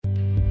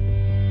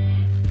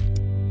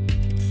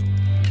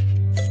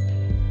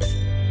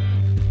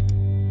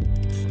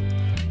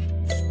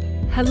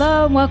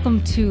Hello and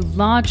welcome to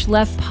Launch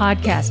Left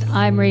Podcast.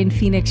 I'm Rain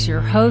Phoenix,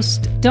 your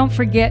host. Don't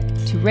forget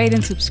to rate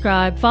and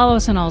subscribe. Follow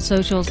us on all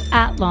socials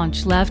at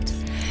Launch Left.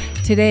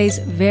 Today's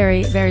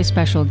very, very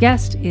special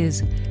guest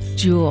is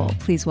Jewel.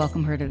 Please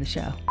welcome her to the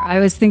show. I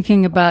was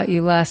thinking about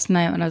you last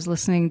night when I was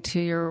listening to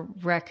your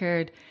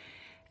record,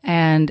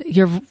 and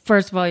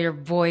first of all, your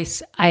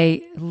voice,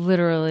 I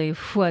literally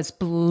was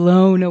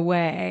blown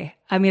away.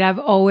 I mean, I've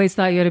always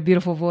thought you had a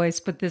beautiful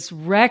voice, but this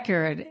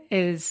record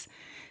is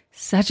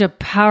such a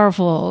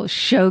powerful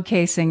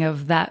showcasing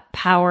of that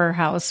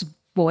powerhouse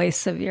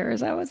voice of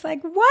yours. I was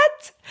like,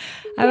 what?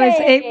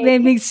 It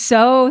made me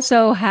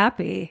so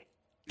happy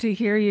to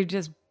hear you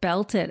just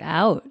belt it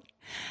out.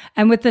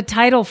 And with the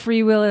title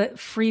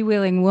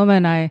Freewheeling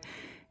Woman, I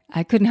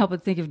couldn't help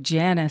but think of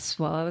Janice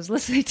while I was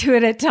listening to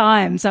it at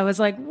times. I was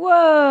like,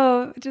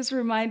 whoa, it just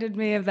reminded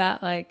me of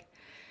that, like,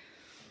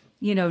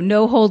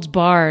 no holds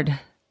barred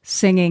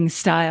singing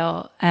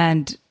style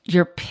and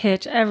your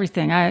pitch,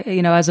 everything.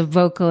 As a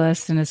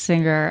vocalist and a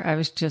singer, I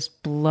was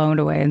just blown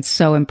away and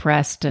so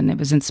impressed, and it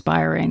was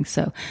inspiring.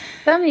 So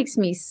that makes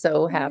me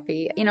so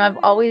happy. I've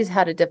always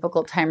had a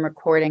difficult time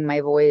recording my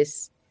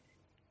voice.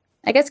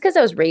 I guess because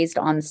I was raised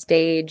on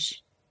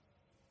stage.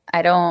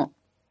 I'm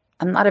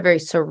not a very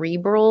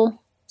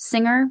cerebral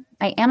singer.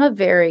 I am a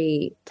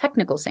very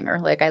technical singer.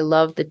 Like, I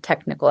love the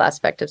technical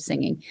aspect of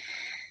singing.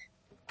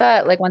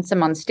 But like, once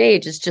I'm on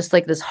stage, it's just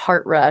like this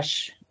heart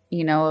rush,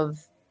 of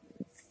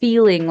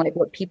feeling like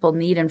what people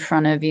need in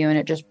front of you. And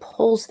it just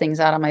pulls things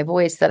out of my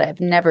voice that I've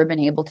never been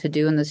able to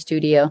do in the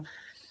studio.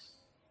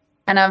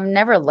 And I've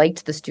never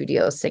liked the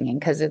studio singing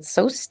because it's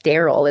so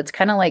sterile. It's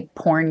kind of like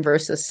porn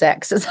versus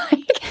sex. It's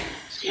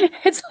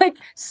like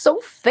so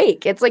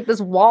fake. It's like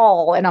this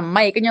wall and a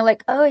mic, and you're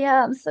like, oh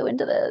yeah, I'm so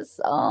into this.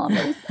 Oh, I'm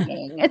really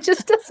singing. It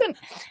just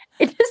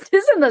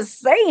isn't the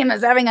same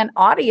as having an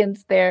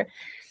audience there.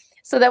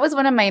 So that was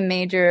one of my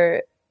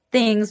major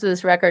things with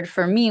this record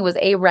for me, was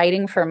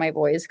writing for my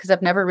voice, because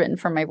I've never written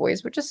for my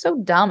voice, which is so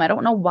dumb. I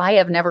don't know why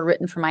I've never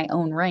written for my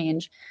own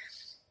range.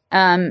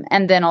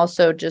 And then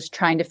also just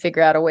trying to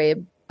figure out a way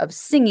of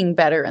singing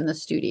better in the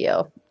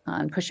studio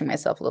and pushing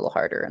myself a little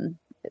harder, and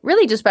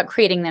really just about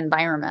creating the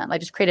environment. I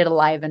just created a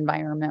live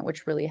environment,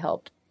 which really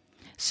helped.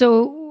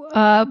 So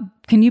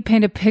can you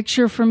paint a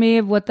picture for me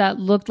of what that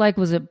looked like?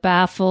 Was it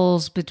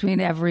baffles between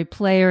every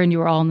player and you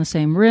were all in the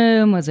same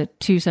room? Was it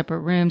two separate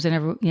rooms?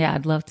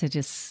 I'd love to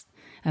just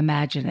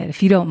imagine it,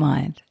 if you don't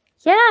mind.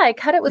 Yeah, I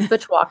cut it with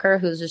Butch Walker,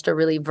 who's just a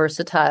really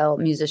versatile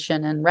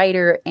musician and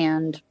writer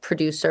and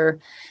producer.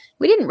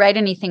 We didn't write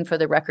anything for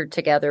the record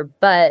together,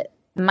 but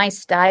my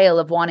style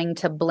of wanting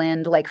to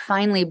blend, like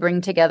finally bring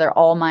together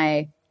all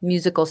my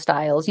musical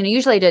styles.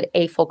 Usually I did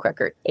a folk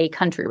record, a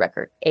country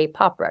record, a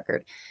pop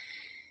record.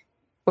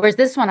 Whereas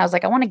this one, I was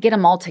like, I want to get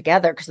them all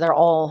together because they're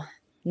all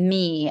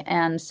me.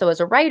 And so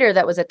as a writer,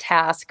 that was a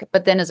task.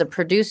 But then as a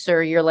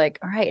producer, you're like,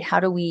 all right, how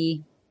do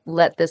we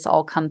let this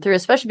all come through?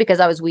 Especially because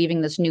I was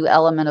weaving this new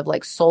element of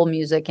like soul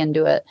music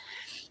into it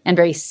and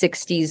very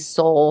 60s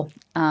soul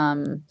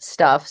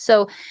stuff.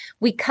 So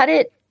we cut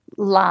it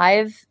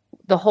live.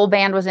 The whole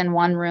band was in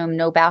one room,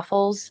 no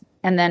baffles.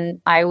 And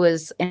then I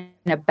was in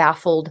a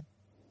baffled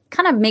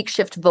kind of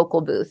makeshift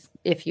vocal booth,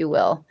 if you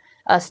will.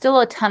 Still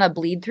a ton of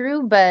bleed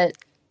through, but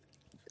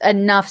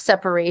enough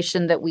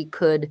separation that we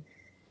could,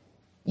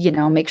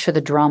 make sure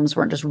the drums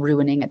weren't just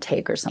ruining a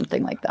take or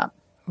something like that.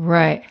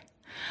 Right.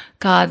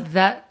 God,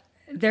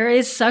 there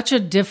is such a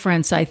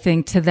difference, I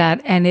think, to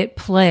that. And it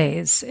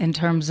plays in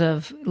terms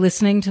of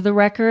listening to the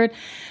record.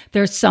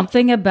 There's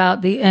something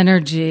about the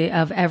energy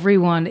of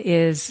everyone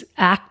is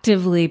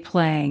actively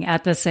playing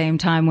at the same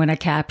time when a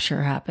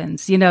capture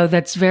happens.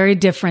 That's very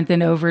different than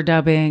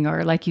overdubbing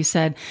or, like you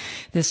said,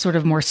 this sort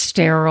of more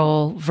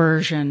sterile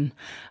version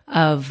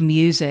of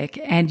music.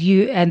 And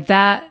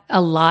that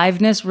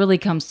aliveness really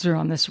comes through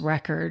on this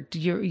record.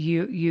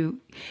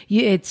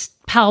 It's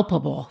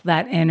palpable,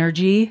 that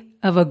energy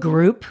of a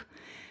group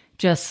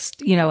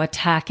just,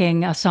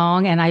 attacking a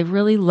song. And I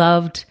really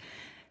loved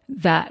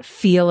that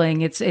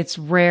feeling. It's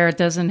rare. It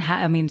doesn't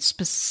have,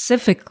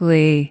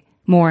 specifically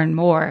more and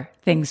more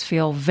things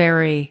feel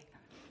very,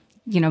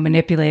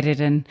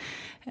 manipulated and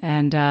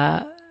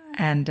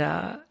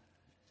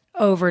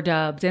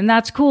overdubbed. And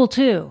that's cool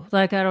too.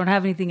 Like, I don't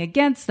have anything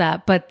against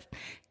that, but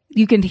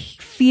you can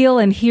feel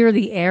and hear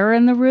the air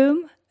in the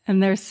room.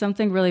 And there's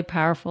something really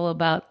powerful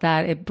about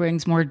that. It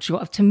brings more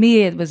joy. To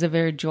me, it was a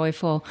very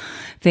joyful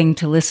thing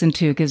to listen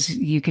to because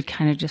you could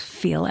kind of just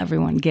feel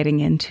everyone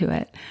getting into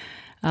it.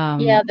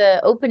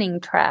 The opening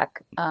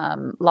track,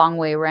 Long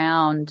Way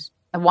Round,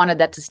 I wanted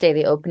that to stay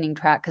the opening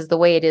track because the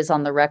way it is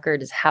on the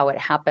record is how it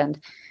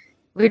happened.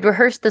 We'd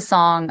rehearsed the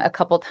song a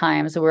couple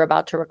times. We were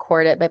about to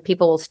record it, but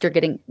people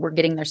were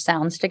getting their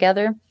sounds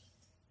together.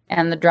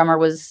 And the drummer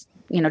was,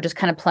 just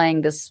kind of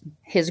playing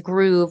his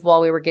groove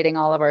while we were getting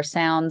all of our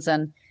sounds.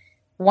 And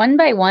one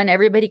by one,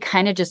 everybody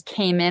kind of just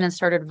came in and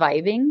started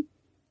vibing.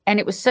 And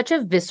it was such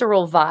a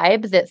visceral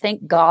vibe that,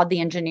 thank God, the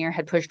engineer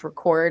had pushed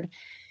record.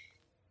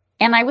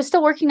 And I was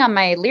still working on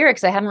my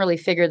lyrics. I hadn't really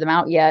figured them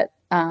out yet.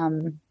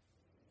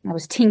 I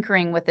was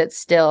tinkering with it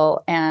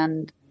still.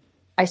 And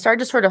I started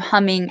just sort of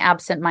humming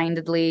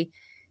absentmindedly.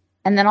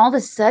 And then all of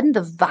a sudden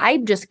the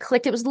vibe just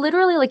clicked. It was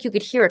literally like you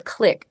could hear it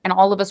click. And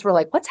all of us were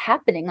like, what's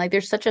happening? Like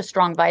there's such a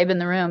strong vibe in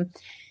the room.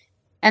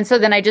 And so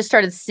then I just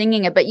started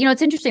singing it. But,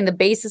 it's interesting. The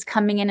bass is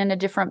coming in a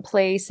different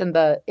place, and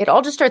it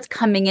all just starts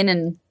coming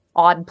in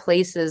odd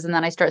places. And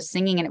then I start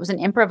singing, and it was an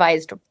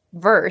improvised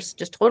verse,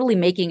 just totally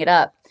making it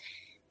up.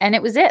 And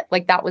it was it.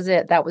 Like, that was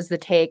it. That was the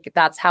take.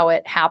 That's how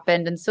it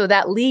happened. And so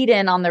that lead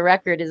in on the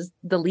record is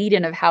the lead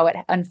in of how it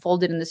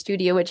unfolded in the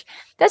studio, which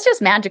that's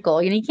just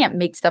magical. You can't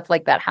make stuff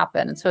like that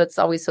happen. And so it's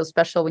always so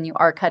special when you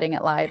are cutting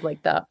it live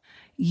like that.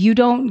 You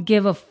don't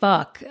give a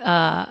fuck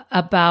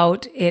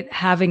about it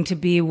having to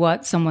be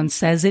what someone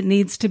says it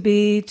needs to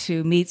be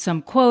to meet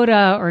some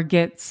quota or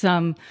get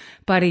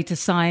somebody to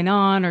sign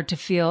on or to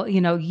feel,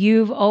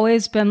 you've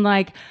always been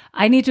like,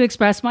 I need to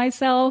express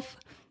myself.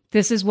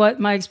 This is what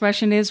my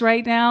expression is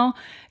right now.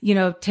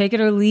 Take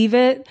it or leave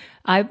it.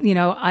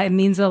 It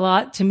means a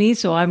lot to me.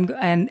 So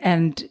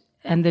and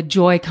the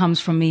joy comes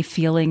from me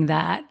feeling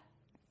that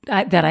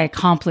I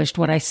accomplished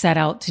what I set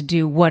out to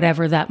do,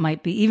 whatever that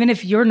might be, even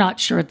if you're not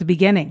sure at the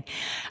beginning.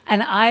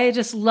 And I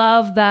just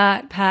love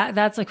that, Pat.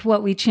 That's like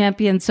what we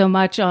champion so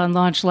much on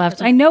Launch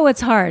Left. I know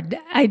it's hard.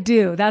 I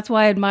do. That's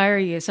why I admire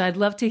you. So I'd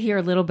love to hear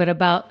a little bit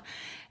about,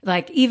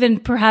 like, even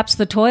perhaps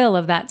the toil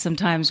of that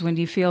sometimes when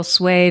you feel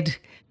swayed.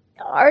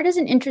 Art is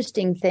an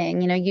interesting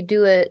thing. You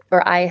do it,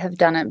 or I have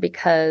done it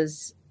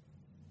because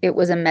it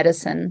was a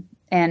medicine.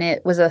 And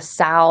it was a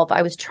salve.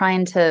 It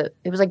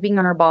was like being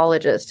an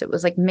herbologist. It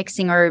was like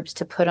mixing herbs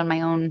to put on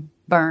my own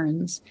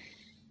burns.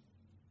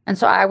 And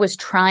so I was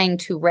trying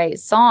to write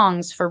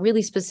songs for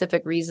really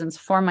specific reasons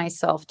for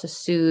myself to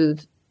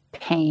soothe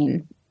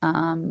pain,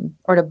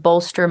 or to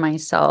bolster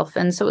myself.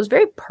 And so it was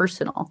very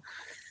personal.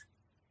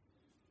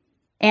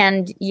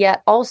 And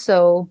yet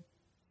also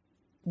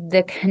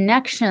the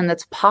connection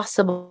that's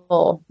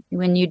possible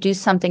when you do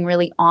something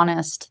really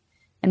honest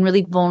and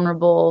really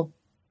vulnerable.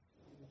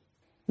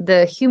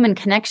 The human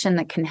connection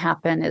that can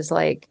happen is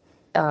like,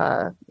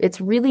 it's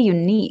really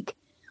unique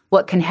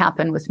what can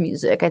happen with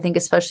music. I think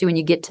especially when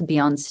you get to be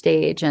on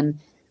stage and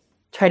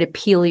try to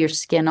peel your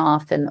skin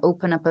off and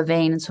open up a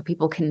vein so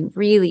people can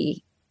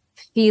really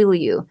feel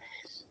you.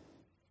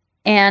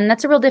 And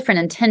that's a real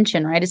different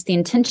intention, right? It's the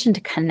intention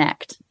to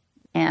connect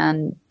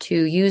and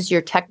to use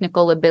your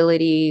technical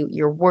ability,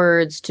 your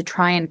words to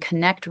try and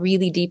connect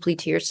really deeply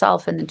to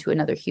yourself and then to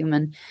another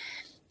human.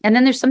 And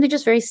then there's something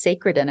just very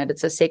sacred in it.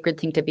 It's a sacred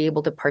thing to be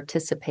able to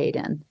participate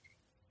in.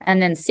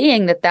 And then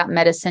seeing that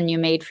medicine you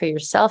made for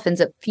yourself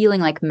ends up feeling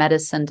like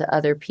medicine to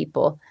other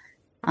people.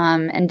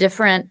 And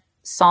different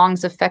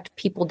songs affect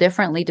people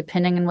differently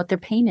depending on what their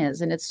pain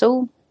is. And it's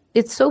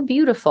so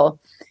beautiful.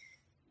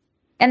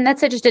 And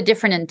that's just a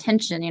different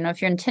intention.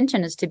 If your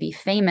intention is to be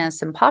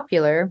famous and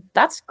popular,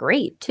 that's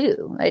great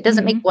too. It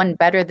doesn't make one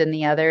better than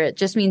the other. It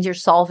just means you're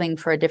solving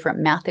for a different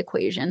math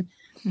equation.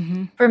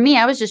 Mm-hmm. For me,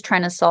 I was just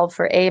trying to solve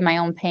for A, my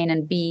own pain,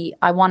 and B,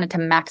 I wanted to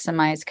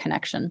maximize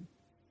connection.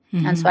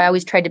 Mm-hmm. And so I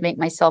always tried to make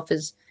myself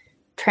as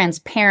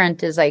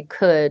transparent as I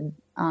could,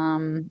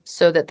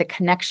 so that the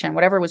connection,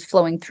 whatever was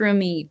flowing through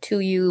me to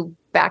you,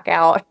 back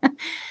out,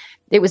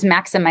 it was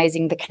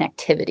maximizing the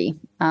connectivity.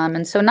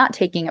 And so not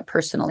taking it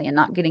personally and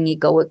not getting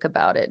egoic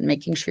about it and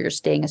making sure you're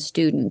staying a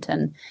student.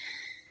 And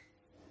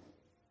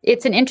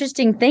it's an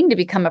interesting thing to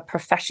become a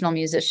professional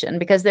musician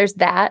because there's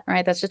that,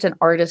 right? That's just an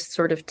artist's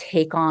sort of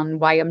take on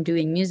why I'm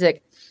doing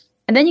music.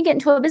 And then you get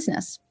into a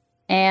business.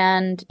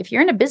 And if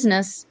you're in a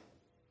business,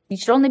 you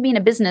should only be in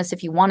a business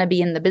if you want to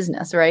be in the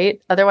business,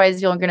 right?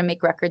 Otherwise, you're going to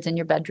make records in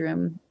your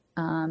bedroom.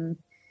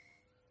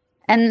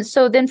 And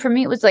so then for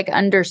me, it was like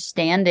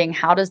understanding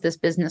how does this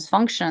business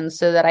function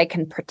so that I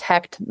can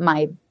protect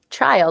my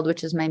child,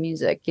 which is my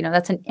music.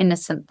 That's an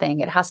innocent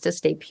thing. It has to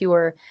stay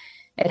pure.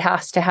 It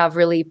has to have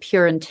really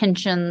pure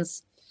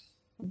intentions.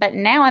 But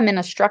now I'm in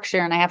a structure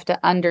and I have to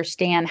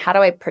understand how do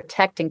I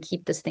protect and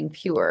keep this thing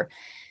pure.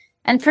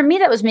 And for me,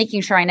 that was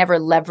making sure I never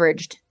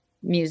leveraged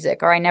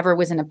music or I never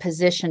was in a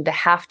position to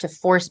have to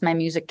force my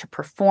music to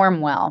perform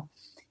well.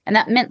 And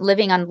that meant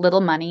living on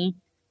little money.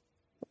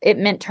 It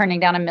meant turning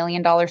down $1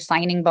 million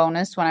signing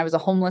bonus when I was a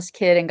homeless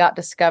kid and got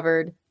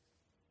discovered.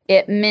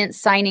 It meant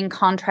signing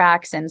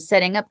contracts and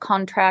setting up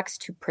contracts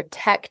to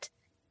protect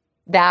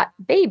that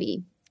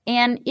baby.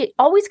 And it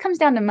always comes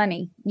down to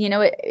money.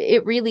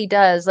 It really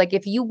does. Like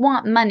if you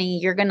want money,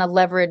 you're going to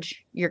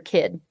leverage your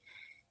kid.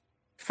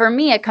 For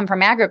me, I come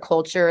from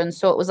agriculture. And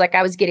so it was like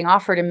I was getting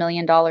offered $1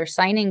 million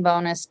signing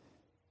bonus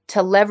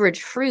to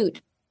leverage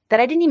fruit that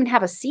I didn't even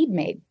have a seed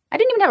made. I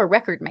didn't even have a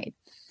record made,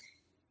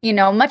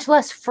 much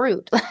less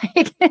fruit.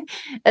 Like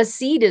a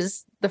seed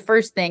is the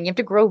first thing. You have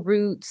to grow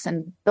roots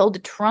and build a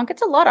trunk.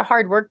 It's a lot of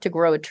hard work to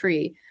grow a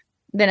tree.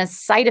 Then a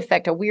side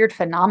effect, a weird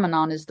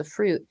phenomenon is the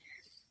fruit.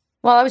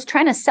 Well, I was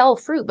trying to sell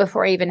fruit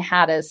before I even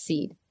had a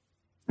seed,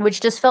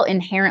 which just felt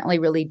inherently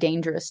really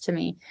dangerous to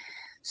me.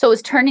 So it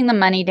was turning the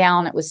money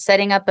down. It was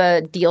setting up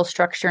a deal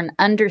structure and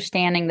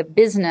understanding the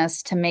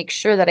business to make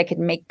sure that I could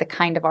make the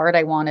kind of art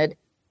I wanted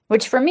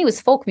which for me was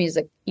folk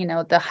music,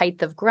 the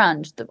height of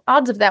grunge. The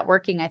odds of that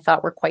working, I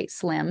thought, were quite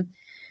slim.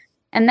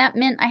 And that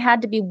meant I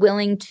had to be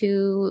willing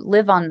to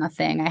live on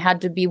nothing. I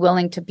had to be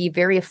willing to be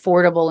very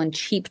affordable and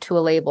cheap to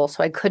a label,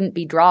 so I couldn't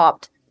be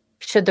dropped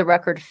should the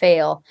record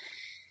fail.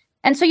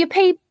 And so you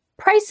pay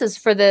prices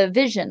for the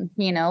vision,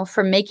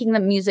 for making the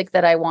music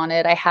that I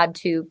wanted. I had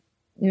to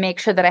make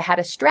sure that I had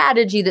a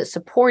strategy that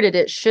supported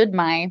it should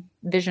my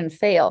vision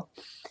fail.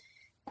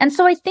 And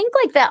so I think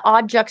like that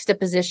odd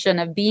juxtaposition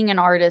of being an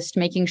artist,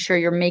 making sure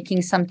you're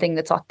making something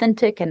that's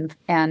authentic and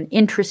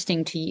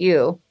interesting to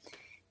you,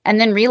 and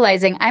then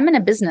realizing I'm in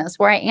a business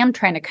where I am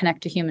trying to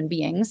connect to human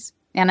beings,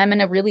 and I'm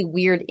in a really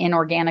weird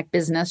inorganic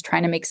business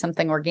trying to make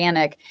something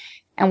organic.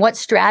 And what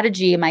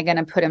strategy am I going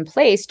to put in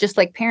place, just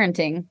like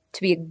parenting,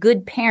 to be a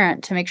good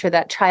parent, to make sure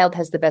that child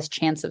has the best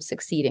chance of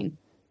succeeding?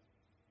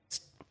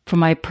 From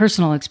my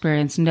personal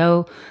experience,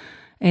 know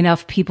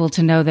enough people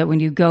to know that when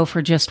you go for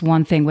just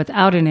one thing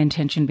without an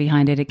intention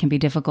behind it, it can be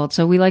difficult.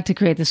 So we like to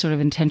create this sort of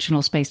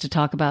intentional space to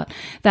talk about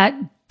that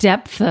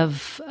depth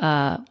of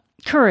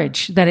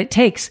courage that it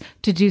takes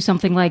to do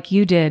something like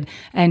you did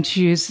and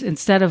choose,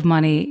 instead of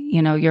money,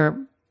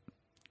 your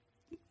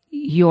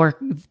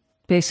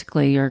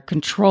basically your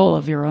control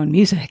of your own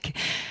music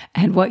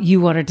and what you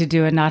wanted to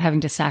do and not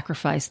having to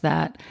sacrifice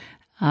that.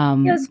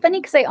 It was funny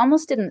because I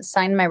almost didn't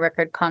sign my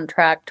record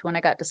contract when I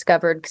got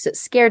discovered because it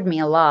scared me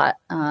a lot.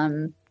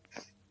 I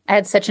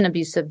had such an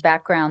abusive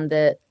background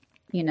that,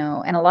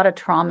 and a lot of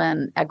trauma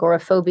and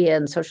agoraphobia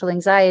and social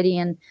anxiety.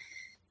 And,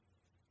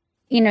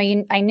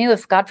 I knew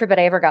if, God forbid,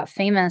 I ever got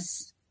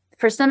famous,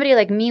 for somebody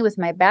like me with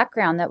my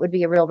background, that would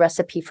be a real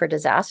recipe for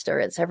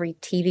disaster. It's every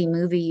TV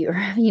movie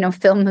or,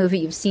 film movie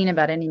you've seen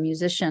about any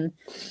musician.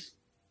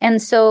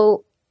 And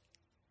so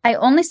I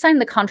only signed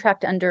the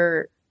contract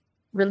under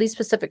really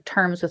specific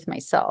terms with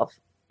myself.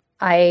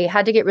 I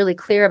had to get really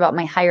clear about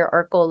my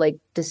hierarchical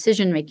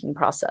decision-making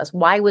process.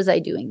 Why was I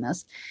doing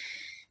this?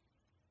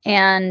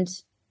 And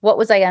what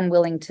was I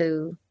unwilling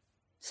to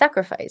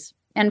sacrifice?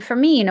 And for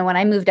me, when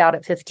I moved out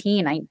at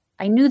 15,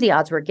 I knew the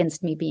odds were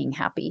against me being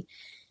happy.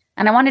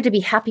 And I wanted to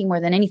be happy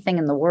more than anything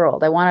in the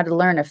world. I wanted to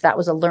learn if that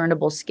was a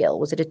learnable skill.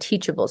 Was it a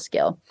teachable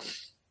skill?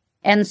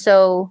 And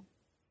so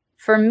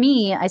for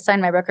me, I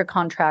signed my record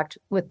contract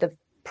with the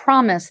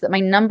promise that my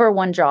number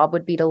one job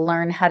would be to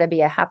learn how to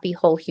be a happy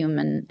whole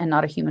human and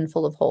not a human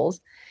full of holes.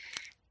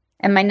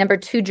 And my number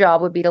two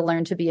job would be to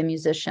learn to be a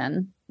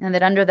musician. And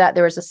that under that,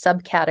 there was a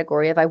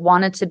subcategory of I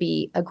wanted to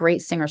be a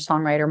great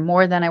singer-songwriter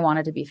more than I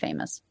wanted to be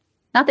famous.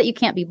 Not that you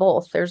can't be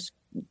both. There's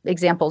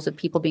examples of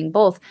people being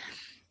both.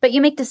 But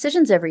you make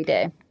decisions every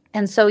day.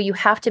 And so you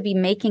have to be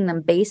making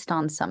them based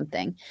on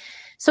something.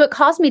 So it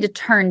caused me to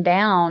turn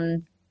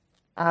down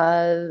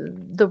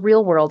The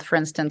Real World, for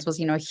instance, was,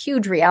 a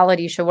huge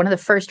reality show, one of the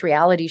first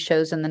reality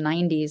shows in the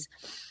 90s.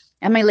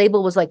 And my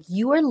label was like,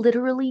 you are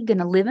literally going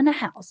to live in a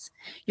house.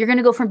 You're going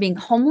to go from being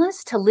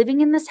homeless to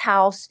living in this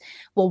house.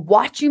 We'll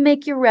watch you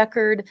make your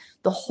record.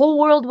 The whole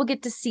world will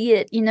get to see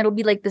it. It'll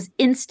be like this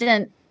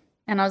instant.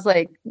 And I was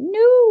like,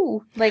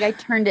 no, I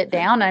turned it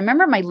down. And I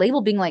remember my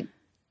label being like,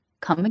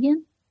 come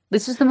again?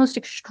 This is the most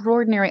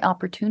extraordinary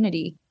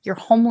opportunity. Your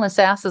homeless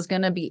ass is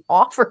going to be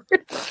offered.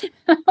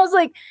 I was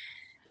like,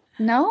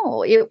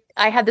 no,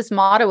 I had this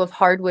motto of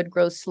hardwood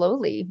grows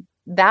slowly.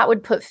 That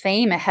would put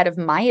fame ahead of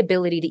my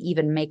ability to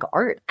even make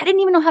art. I didn't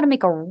even know how to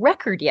make a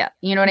record yet.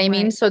 You know what I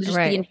mean? So just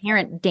the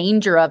inherent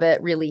danger of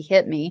it really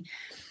hit me.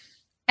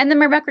 And then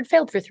my record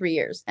failed for 3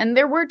 years. And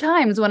there were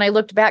times when I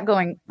looked back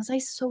going, was I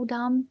so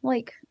dumb?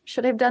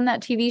 Should I have done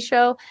that TV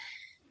show?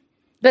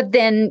 But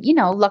then,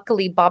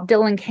 luckily Bob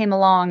Dylan came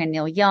along and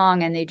Neil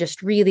Young, and they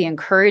just really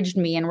encouraged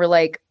me and were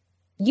like,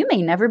 you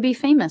may never be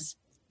famous.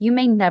 You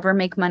may never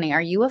make money.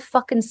 Are you a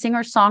fucking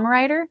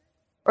singer-songwriter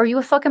or are you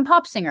a fucking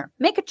pop singer?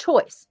 Make a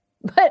choice.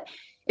 But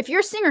if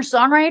you're a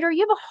singer-songwriter,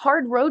 you have a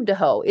hard road to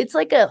hoe. It's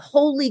like a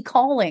holy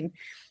calling.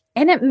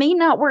 And it may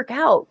not work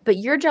out, but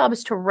your job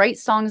is to write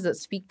songs that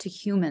speak to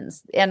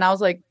humans. And I was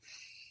like,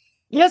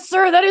 yes,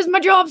 sir, that is my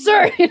job,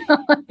 sir.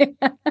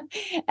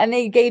 And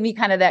they gave me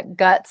kind of that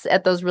guts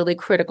at those really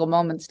critical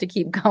moments to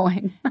keep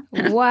going.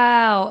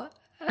 Wow.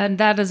 And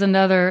that is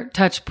another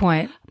touch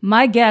point.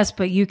 My guess,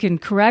 but you can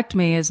correct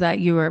me, is that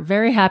you were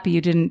very happy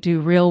you didn't do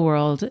Real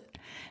World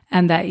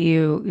and that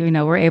you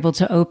were able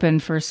to open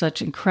for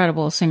such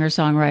incredible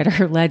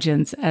singer-songwriter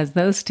legends as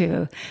those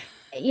two.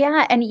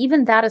 Yeah. And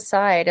even that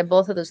aside, and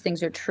both of those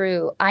things are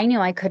true, I knew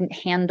I couldn't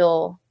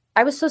handle,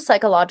 I was so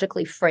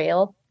psychologically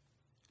frail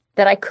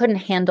that I couldn't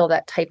handle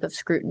that type of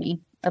scrutiny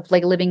of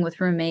living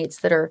with roommates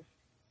that are,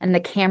 and the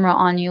camera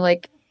on you.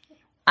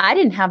 I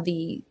didn't have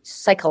the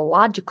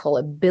psychological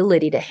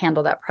ability to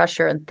handle that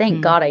pressure. And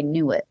thank God I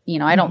knew it.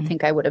 I don't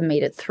think I would have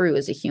made it through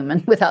as a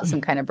human without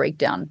some kind of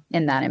breakdown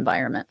in that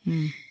environment.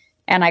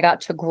 And I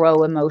got to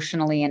grow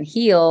emotionally and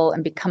heal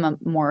and become a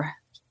more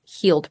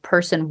healed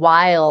person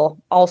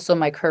while also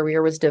my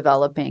career was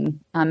developing.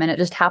 And it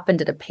just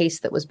happened at a pace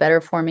that was better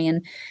for me.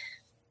 And,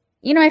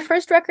 my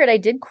first record I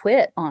did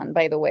quit on,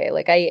 by the way.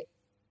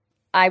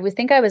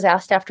 think I was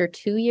asked after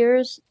 2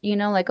 years,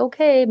 like,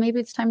 okay, maybe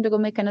it's time to go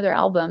make another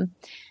album.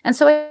 And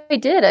so I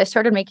did. I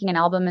started making an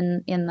album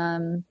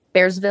in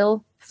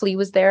Bearsville. Flea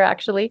was there,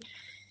 actually.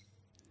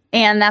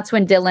 And that's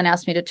when Dylan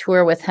asked me to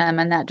tour with him.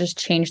 And that just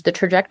changed the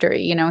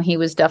trajectory. He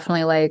was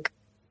definitely like,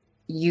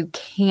 you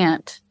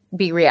can't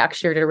be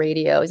reactionary to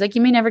radio. He's like,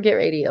 you may never get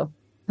radio.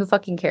 Who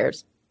fucking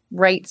cares?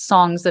 Write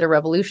songs that are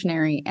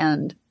revolutionary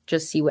and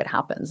just see what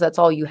happens. That's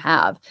all you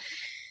have.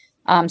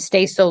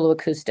 Stay solo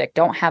acoustic.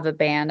 Don't have a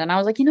band. And I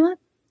was like, you know what?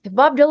 If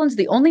Bob Dylan's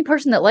the only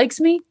person that likes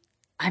me,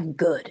 I'm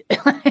good.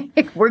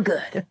 We're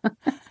good.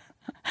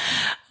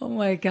 Oh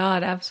my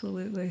God,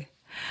 absolutely.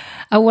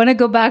 I want to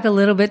go back a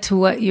little bit to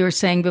what you were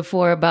saying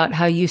before about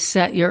how you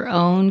set your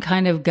own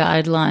kind of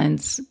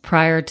guidelines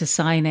prior to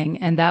signing.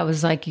 And that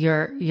was like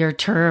your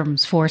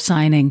terms for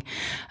signing,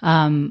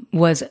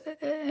 was,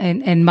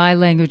 and my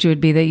language would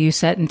be that you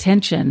set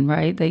intention,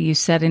 right? That you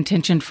set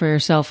intention for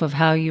yourself of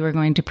how you were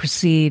going to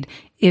proceed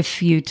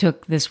if you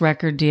took this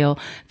record deal,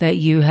 that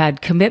you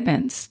had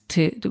commitments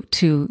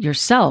to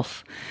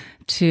yourself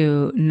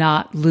to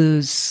not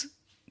lose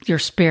your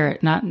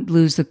spirit, not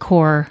lose the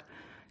core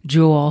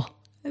jewel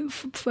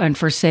and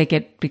forsake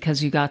it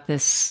because you got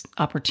this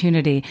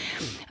opportunity.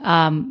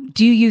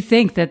 Do you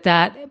think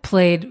that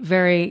played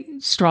very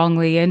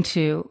strongly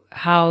into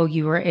how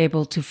you were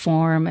able to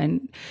form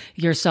and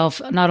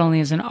yourself, not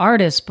only as an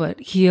artist, but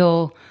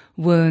heal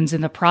wounds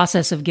in the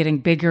process of getting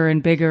bigger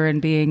and bigger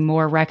and being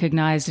more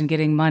recognized and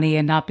getting money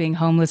and not being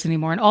homeless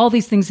anymore, and all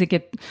these things that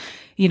get,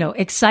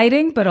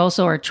 exciting, but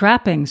also are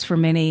trappings for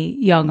many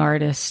young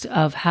artists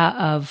of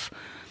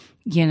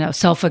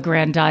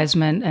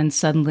self-aggrandizement and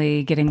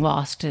suddenly getting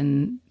lost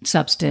in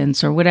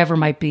substance or whatever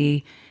might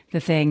be the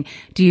thing.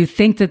 Do you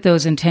think that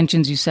those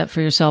intentions you set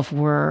for yourself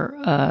were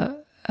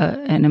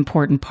an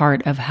important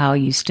part of how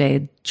you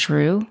stayed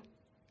true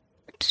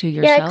to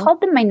yourself? Yeah, I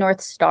called them my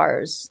North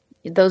Stars.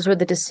 Those were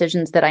the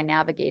decisions that I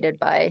navigated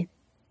by,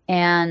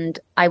 and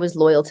I was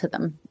loyal to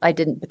them. I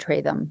didn't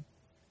betray them.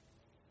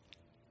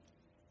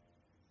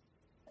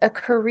 A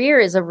career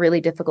is a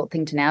really difficult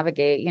thing to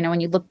navigate.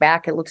 When you look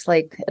back, it looks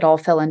like it all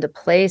fell into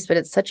place, but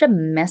it's such a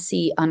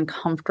messy,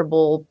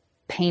 uncomfortable,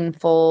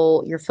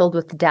 painful, you're filled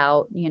with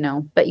doubt,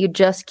 but you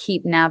just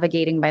keep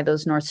navigating by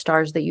those North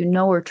Stars that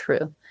are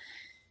true.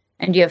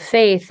 And you have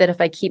faith that if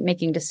I keep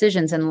making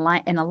decisions in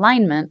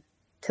alignment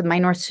to my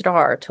North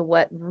Star, to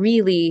what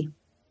really,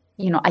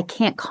 I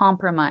can't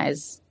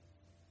compromise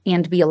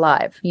and be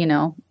alive,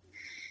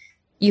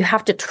 you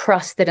have to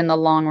trust that in the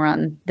long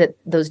run that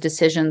those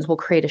decisions will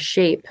create a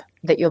shape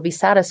that you'll be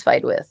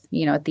satisfied with,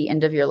 at the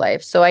end of your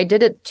life. So I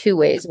did it two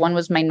ways. One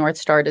was my North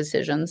Star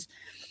decisions.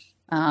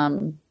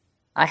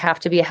 I have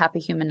to be a happy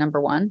human,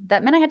 number one.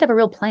 That meant I had to have a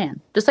real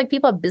plan. Just like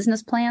people have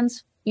business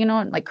plans,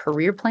 like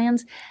career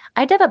plans.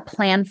 I had to have a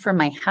plan for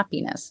my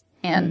happiness,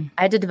 and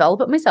I had to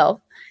develop it myself.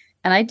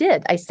 And I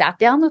did. I sat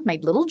down with my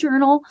little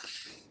journal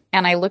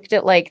and I looked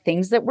at like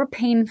things that were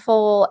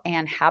painful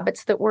and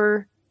habits that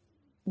were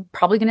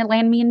probably going to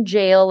land me in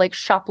jail, like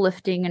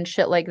shoplifting and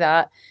shit like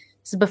that.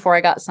 This is before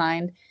I got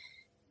signed.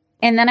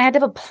 And then I had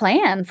to have a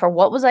plan for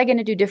what was I going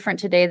to do different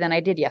today than I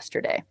did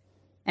yesterday.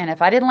 And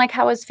if I didn't like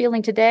how I was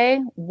feeling today,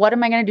 what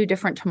am I going to do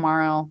different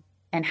tomorrow?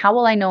 And how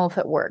will I know if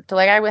it worked?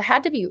 Like I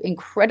had to be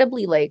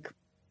incredibly like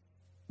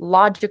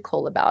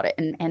logical about it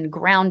and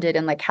grounded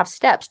and like have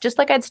steps, just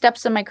like I had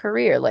steps in my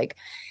career. Like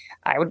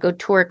I would go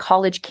tour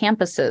college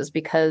campuses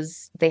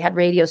because they had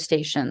radio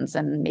stations,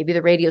 and maybe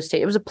the radio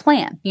station, it was a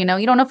plan, you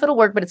don't know if it'll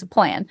work, but it's a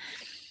plan.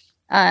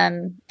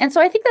 And so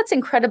I think that's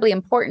incredibly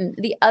important.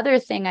 The other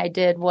thing I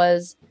did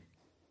was,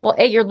 well,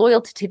 your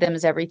loyalty to them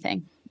is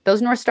everything.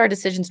 Those North Star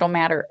decisions don't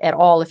matter at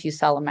all if you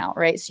sell them out,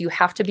 right? So you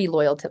have to be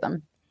loyal to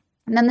them.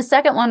 And then the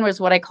second one was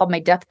what I called my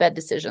deathbed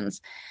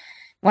decisions.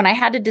 When I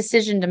had a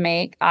decision to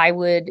make, I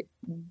would,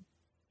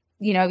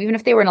 even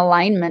if they were in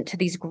alignment to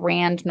these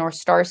grand North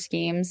Star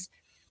schemes,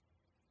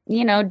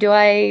 do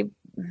I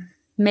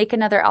make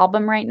another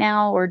album right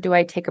now, or do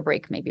I take a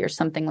break maybe, or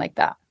something like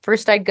that?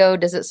 First I'd go,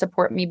 does it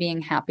support me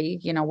being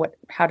happy?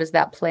 How does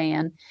that play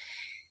in?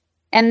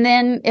 And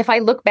then if I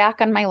look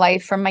back on my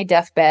life from my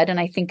deathbed and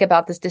I think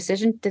about this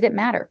decision, did it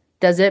matter?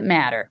 Does it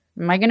matter?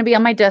 Am I going to be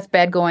on my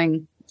deathbed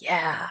going,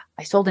 yeah,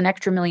 I sold an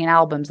extra million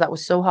albums. That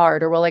was so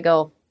hard. Or will I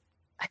go,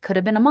 I could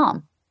have been a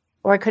mom,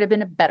 or I could have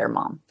been a better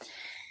mom.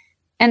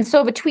 And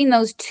so between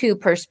those two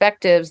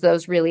perspectives,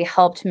 those really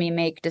helped me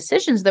make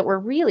decisions that were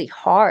really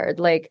hard.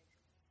 Like,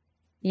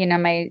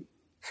 my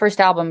first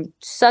album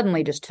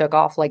suddenly just took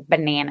off like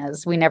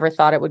bananas. We never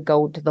thought it would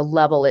go to the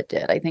level it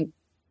did. I think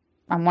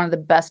I'm one of the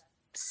best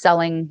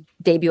selling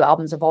debut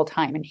albums of all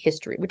time in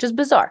history, which is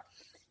bizarre.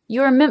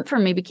 You Were Meant for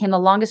Me became the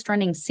longest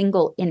running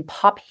single in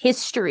pop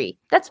history.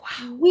 That's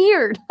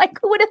weird. Like,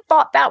 who would have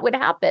thought that would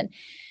happen?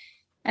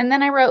 And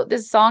then I wrote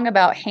this song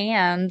about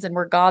hands and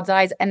We're God's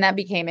Eyes, and that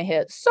became a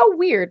hit. So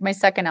weird. My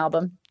second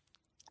album.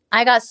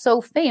 I got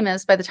so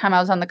famous by the time I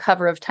was on the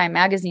cover of Time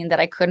magazine that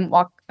I couldn't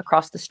walk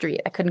across the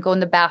street. I couldn't go in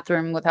the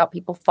bathroom without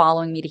people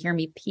following me to hear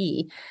me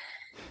pee.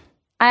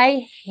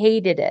 I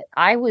hated it.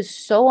 I was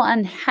so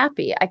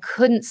unhappy. I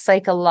couldn't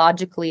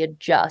psychologically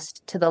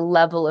adjust to the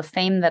level of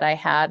fame that I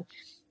had,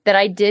 that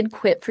I did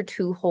quit for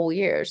 2 whole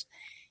years.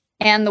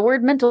 And the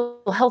word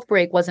mental health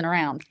break wasn't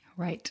around.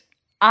 Right.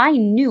 I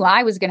knew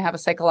I was going to have a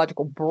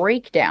psychological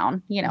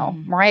breakdown.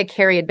 Mariah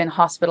Carey had been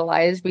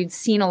hospitalized. We'd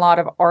seen a lot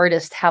of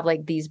artists have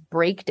like these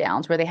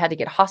breakdowns where they had to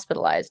get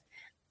hospitalized.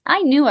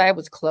 I knew I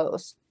was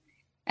close.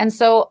 And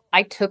so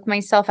I took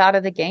myself out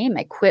of the game.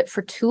 I quit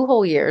for 2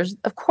 whole years.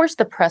 Of course,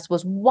 the press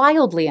was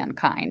wildly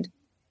unkind.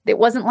 It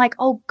wasn't like,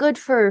 oh, good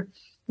for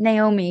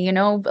Naomi,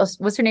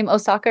 what's her name?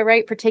 Osaka,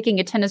 right? For taking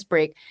a tennis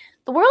break.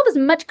 The world is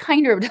much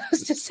kinder of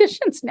those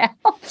decisions now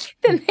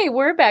than they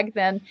were back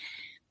then.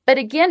 But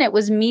again, it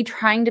was me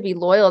trying to be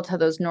loyal to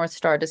those North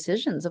Star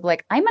decisions of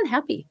like, I'm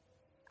unhappy.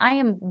 I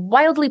am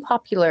wildly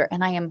popular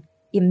and I am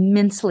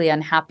immensely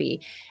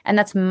unhappy. And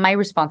that's my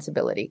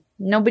responsibility.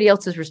 Nobody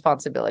else's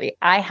responsibility.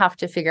 I have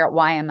to figure out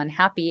why I'm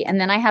unhappy. And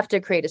then I have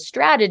to create a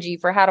strategy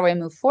for how do I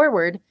move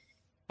forward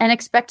and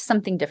expect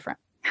something different.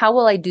 How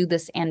will I do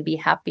this and be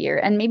happier?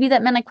 And maybe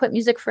that meant I quit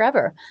music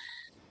forever.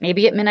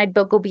 Maybe it meant I'd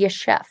go be a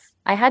chef.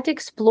 I had to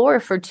explore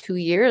for 2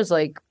 years,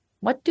 like,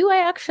 what do I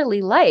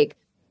actually like?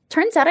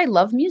 Turns out I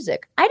love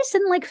music. I just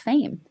didn't like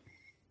fame.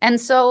 And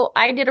so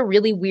I did a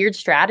really weird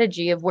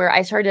strategy of where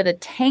I started to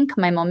tank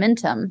my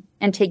momentum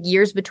and take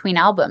years between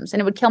albums,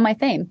 and it would kill my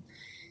fame.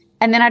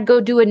 And then I'd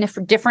go do a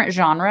different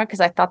genre because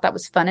I thought that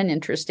was fun and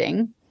interesting.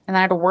 And then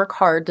I had to work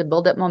hard to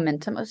build up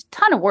momentum. It was a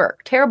ton of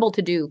work, terrible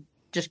to do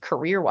just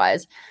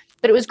career-wise,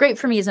 but it was great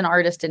for me as an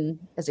artist and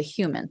as a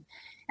human.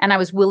 And I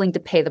was willing to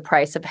pay the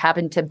price of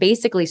having to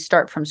basically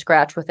start from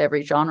scratch with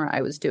every genre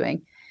I was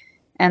doing.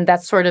 And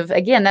that's sort of,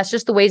 again, that's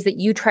just the ways that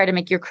you try to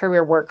make your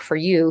career work for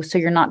you, so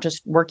you're not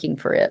just working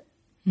for it.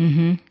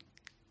 Mm-hmm.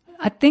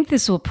 I think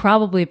this will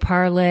probably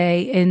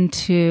parlay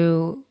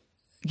into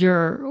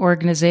your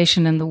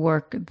organization and the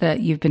work that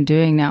you've been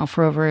doing now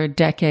for over a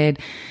decade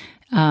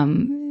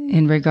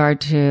in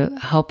regard to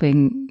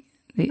helping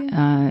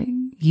the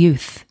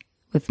youth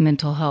with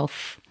mental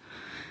health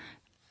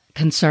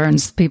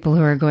concerns, people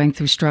who are going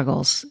through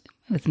struggles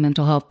with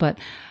mental health. But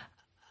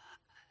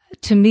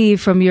to me,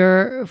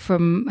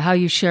 from how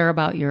you share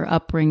about your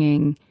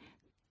upbringing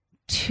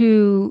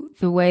to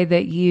the way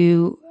that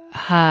you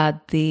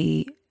had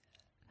the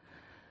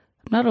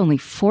not only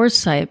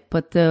foresight,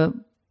 but the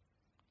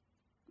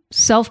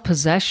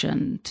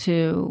self-possession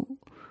to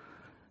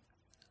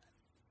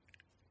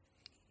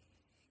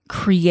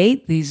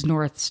create these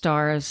North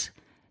Stars,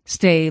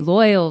 stay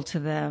loyal to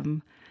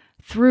them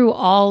through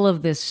all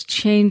of this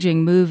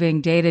changing,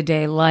 moving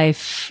day-to-day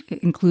life,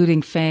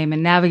 including fame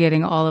and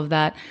navigating all of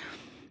that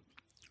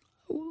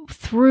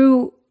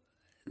through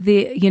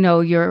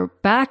your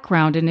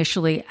background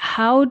initially.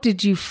 How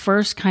did you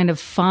first kind of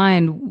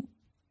find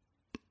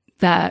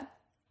that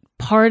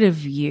part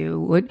of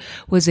you?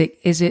 Is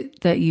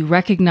it that you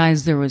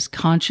recognized there was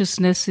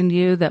consciousness in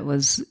you that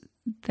was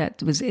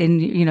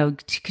in,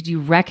 could you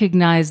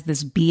recognize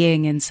this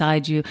being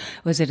inside you?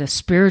 Was it a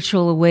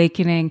spiritual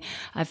awakening?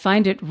 I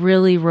find it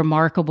really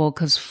remarkable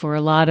because for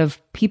a lot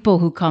of people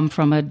who come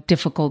from a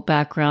difficult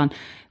background,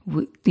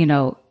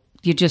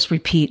 you just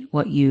repeat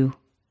what you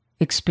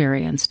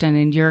experienced. And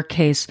in your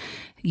case,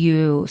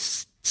 you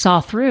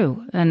saw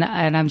through. And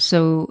I'm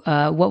so,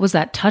 what was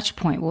that touch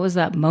point? What was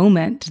that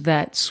moment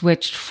that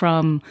switched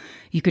from,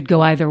 you could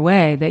go either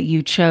way, that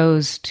you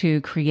chose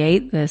to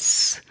create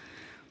these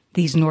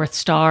North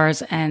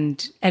Stars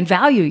and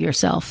value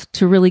yourself,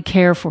 to really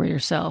care for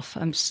yourself?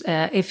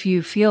 If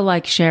you feel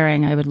like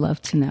sharing, I would love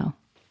to know.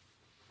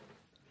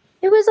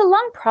 It was a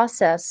long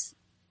process.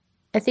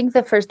 I think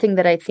the first thing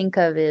that I think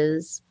of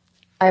is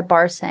I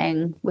bar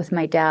sang with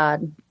my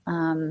dad.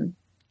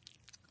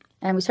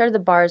 And we started the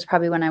bars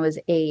probably when I was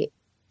 8.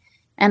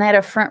 And I had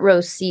a front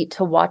row seat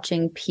to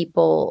watching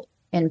people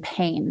in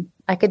pain.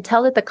 I could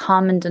tell that the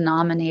common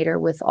denominator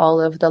with all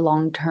of the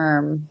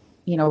long-term,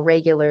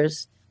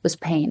 regulars was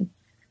pain.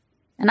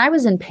 And I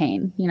was in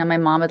pain. My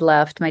mom had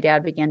left. My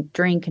dad began to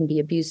drink and be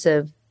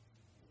abusive.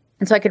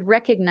 And so I could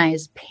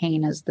recognize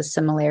pain as the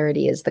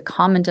similarity, as the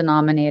common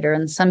denominator.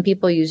 And some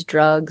people used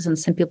drugs, and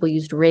some people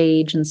used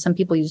rage, and some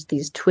people used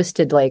these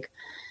twisted,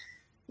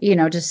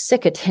 just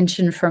sick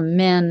attention from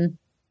men,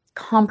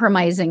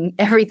 compromising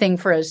everything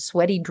for a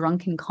sweaty,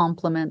 drunken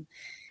compliment.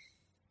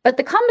 But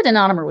the common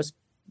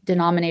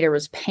denominator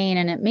was pain.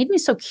 And it made me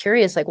so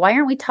curious, why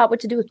aren't we taught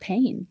what to do with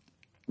pain?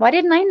 Why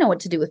didn't I know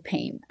what to do with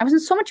pain? I was in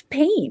so much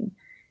pain.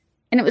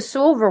 And it was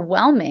so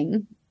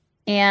overwhelming.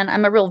 And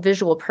I'm a real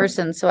visual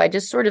person, so I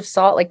just sort of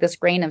saw it like this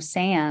grain of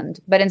sand.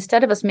 But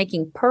instead of us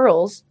making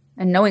pearls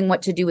and knowing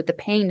what to do with the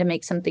pain to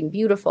make something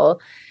beautiful,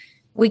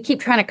 we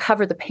keep trying to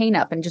cover the pain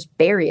up and just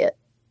bury it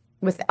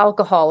with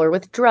alcohol or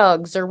with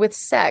drugs or with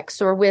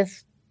sex or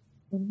with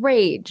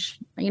rage.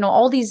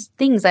 All these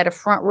things I had a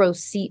front row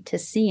seat to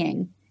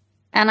seeing.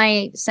 And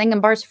I sang in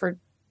bars for,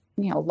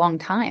 a long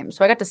time.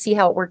 So I got to see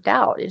how it worked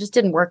out. It just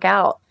didn't work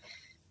out.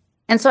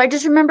 And so I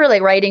just remember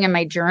writing in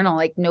my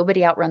journal,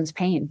 nobody outruns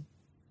pain.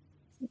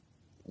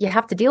 You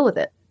have to deal with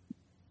it.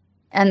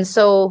 And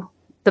so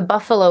The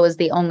buffalo is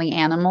the only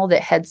animal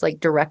that heads like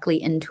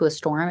directly into a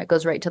storm. It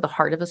goes right to the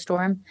heart of a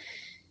storm.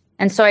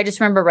 And so I just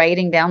remember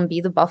writing down,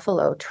 be the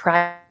buffalo,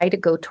 try to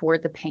go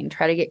toward the pain,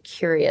 try to get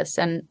curious.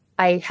 And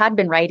I had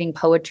been writing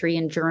poetry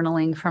and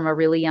journaling from a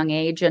really young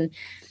age. And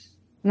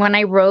when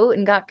I wrote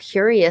and got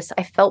curious,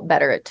 I felt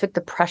better. It took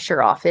the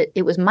pressure off.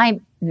 It was my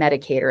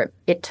medicator.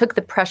 It took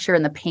the pressure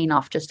and the pain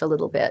off just a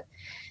little bit.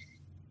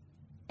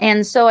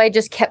 And so I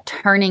just kept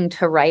turning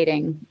to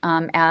writing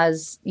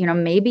as,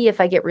 maybe if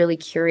I get really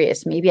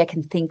curious, maybe I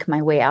can think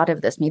my way out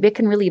of this. Maybe I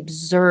can really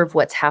observe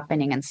what's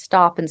happening and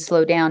stop and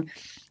slow down.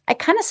 I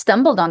kind of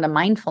stumbled onto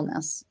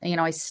mindfulness.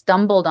 I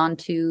stumbled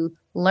onto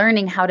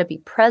learning how to be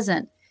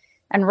present.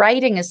 And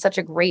writing is such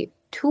a great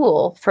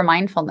tool for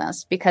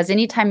mindfulness because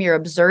anytime you're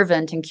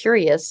observant and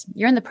curious,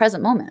 you're in the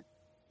present moment.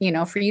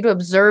 For you to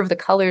observe the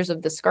colors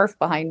of the scarf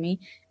behind me,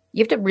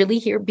 you have to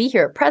really be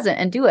here present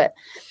and do it.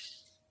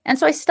 And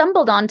so I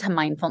stumbled onto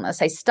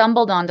mindfulness. I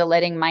stumbled onto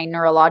letting my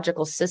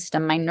neurological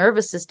system, my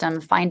nervous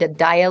system, find a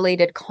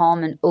dilated,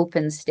 calm, and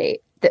open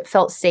state that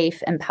felt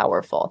safe and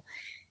powerful.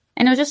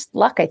 And it was just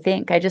luck, I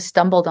think. I just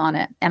stumbled on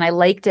it and I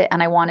liked it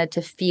and I wanted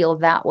to feel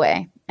that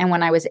way. And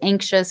when I was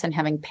anxious and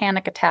having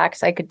panic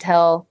attacks, I could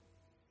tell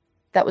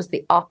that was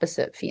the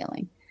opposite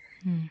feeling.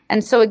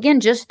 And so again,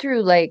 just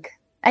through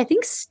I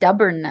think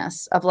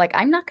stubbornness of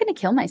I'm not going to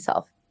kill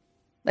myself.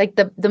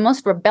 The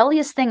most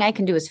rebellious thing I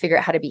can do is figure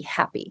out how to be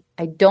happy.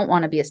 I don't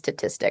want to be a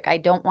statistic. I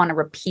don't want to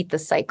repeat the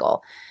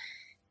cycle.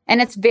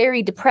 And it's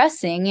very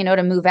depressing,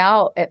 to move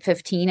out at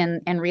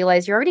 15 and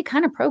realize you're already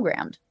kind of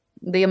programmed.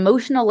 The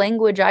emotional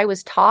language I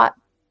was taught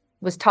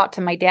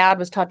to my dad,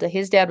 was taught to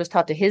his dad, was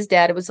taught to his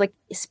dad. It was like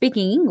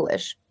speaking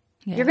English.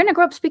 Yeah. You're going to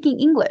grow up speaking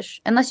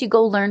English unless you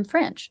go learn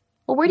French.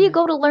 Well, where do you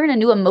go to learn a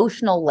new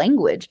emotional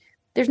language?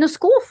 There's no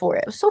school for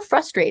it. It was so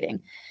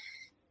frustrating.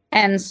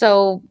 And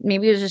so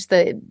maybe it was just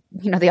the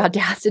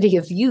audacity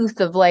of youth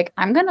of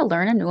I'm going to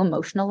learn a new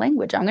emotional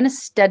language. I'm going to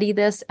study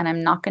this and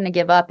I'm not going to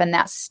give up. And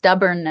that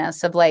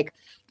stubbornness of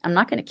I'm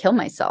not going to kill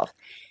myself.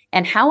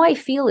 And how I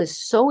feel is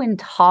so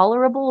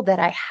intolerable that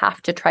I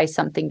have to try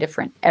something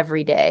different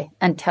every day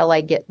until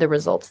I get the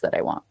results that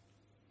I want.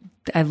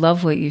 I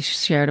love what you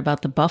shared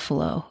about the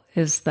buffalo,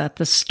 is that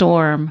the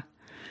storm,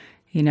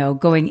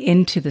 going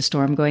into the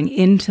storm, going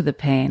into the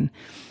pain,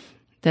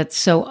 that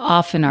so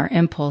often our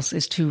impulse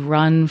is to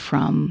run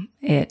from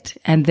it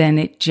and then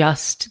it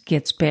just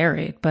gets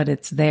buried, but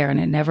it's there and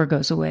it never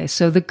goes away.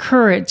 So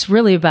it's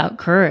really about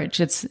courage.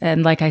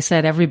 And like I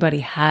said, everybody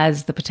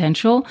has the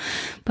potential,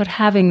 but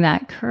having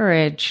that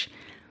courage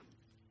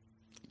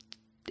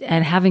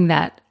and having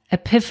that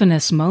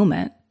epiphanous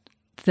moment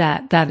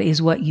that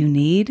is what you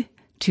need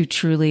to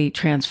truly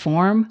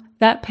transform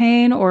that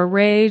pain or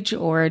rage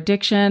or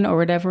addiction or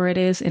whatever it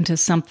is into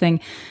something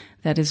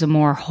that is a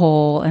more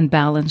whole and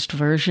balanced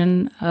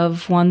version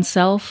of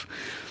oneself.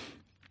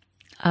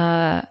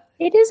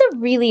 It is a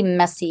really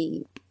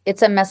messy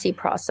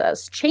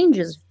process. Change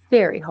is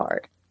very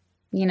hard.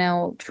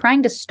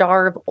 Trying to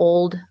starve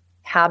old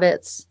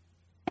habits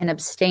and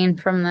abstain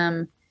from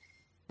them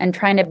and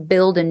trying to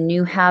build a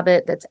new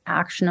habit that's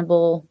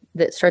actionable,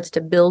 that starts to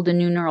build a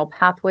new neural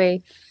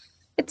pathway.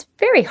 It's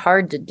very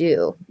hard to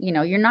do.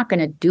 You're not going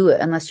to do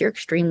it unless you're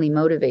extremely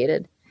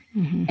motivated.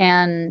 Mm-hmm.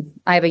 And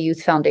I have a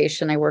youth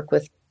foundation. I work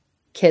with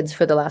kids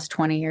for the last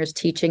 20 years,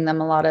 teaching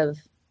them a lot of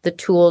the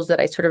tools that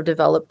I sort of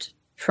developed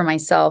for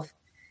myself.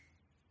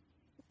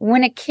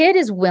 When a kid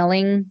is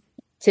willing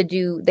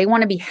they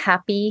want to be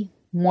happy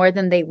more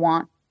than they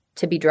want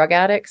to be drug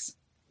addicts,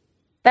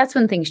 that's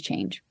when things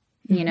change.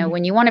 Mm-hmm.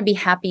 When you want to be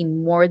happy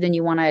more than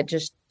you want to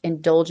just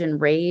indulge in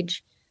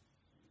rage,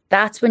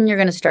 that's when you're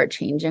going to start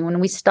changing. When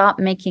we stop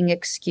making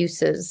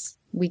excuses,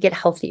 we get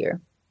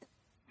healthier.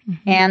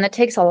 Mm-hmm. And it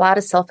takes a lot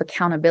of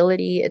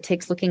self-accountability. It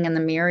takes looking in the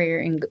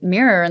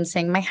mirror and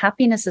saying, my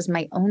happiness is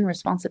my own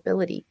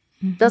responsibility.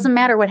 Mm-hmm. Doesn't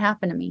matter what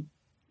happened to me.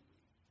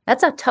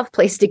 That's a tough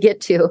place to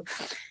get to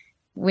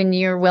when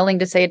you're willing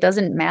to say it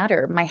doesn't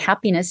matter. My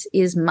happiness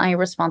is my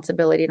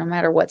responsibility no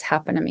matter what's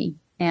happened to me.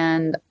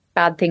 And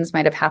bad things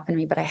might have happened to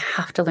me, but I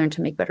have to learn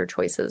to make better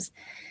choices.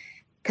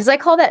 Because I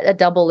call that a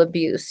double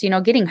abuse.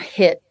 Getting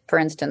hit, for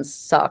instance,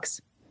 sucks.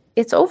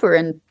 It's over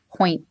in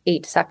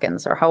 0.8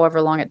 seconds or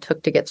however long it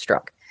took to get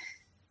struck.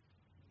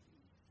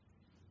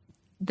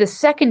 The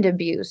second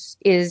abuse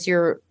is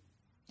your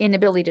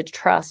inability to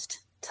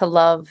trust, to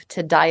love,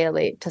 to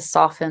dilate, to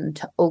soften,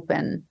 to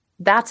open.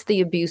 That's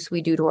the abuse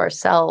we do to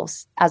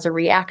ourselves as a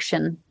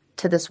reaction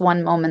to this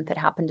one moment that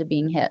happened to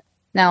being hit.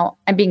 Now,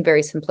 I'm being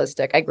very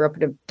simplistic. I grew up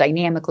in a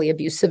dynamically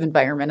abusive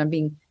environment. I'm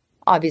being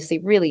obviously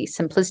really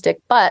simplistic,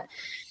 but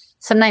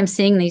sometimes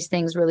seeing these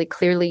things really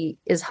clearly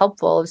is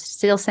helpful. Of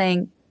still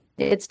saying,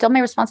 it's still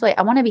my responsibility.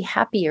 I want to be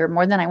happier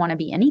more than I want to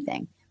be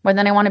anything, more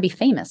than I want to be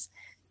famous,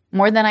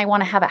 more than I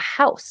want to have a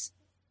house.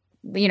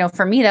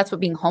 For me, that's what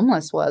being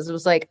homeless was. It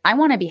was I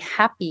want to be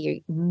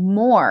happy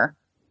more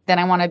than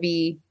I want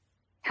to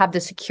have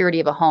the security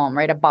of a home,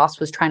 right? A boss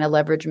was trying to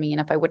leverage me.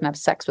 And if I wouldn't have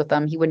sex with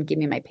him, he wouldn't give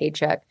me my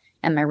paycheck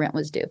and my rent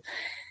was due.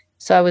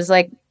 So I was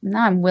no,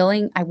 I'm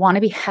willing. I want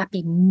to be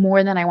happy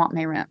more than I want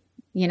my rent,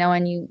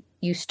 and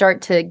you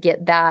start to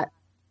get that,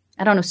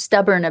 I don't know,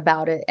 stubborn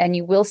about it, and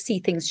you will see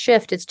things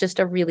shift. It's just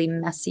a really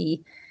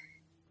messy,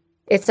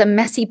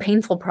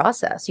 painful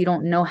process. You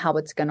don't know how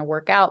it's going to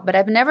work out. But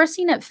I've never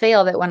seen it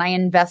fail, that when I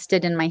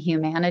invested in my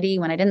humanity,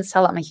 when I didn't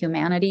sell out my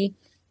humanity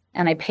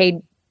and I paid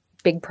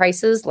big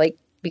prices, like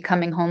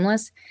becoming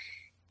homeless,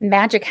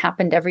 magic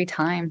happened every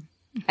time.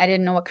 I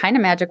didn't know what kind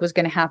of magic was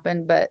going to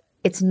happen, but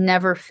it's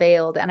never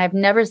failed. And I've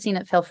never seen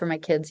it fail for my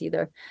kids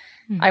either.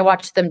 Mm-hmm. I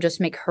watched them just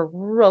make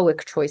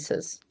heroic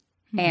choices.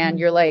 Mm-hmm. And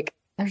you're like,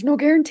 there's no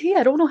guarantee.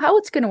 I don't know how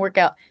it's going to work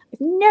out.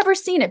 I've never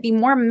seen it be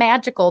more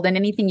magical than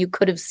anything you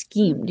could have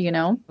schemed, you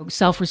know?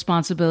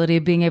 Self-responsibility,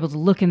 being able to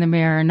look in the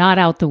mirror, not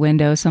out the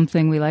window,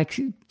 something we like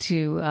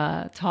to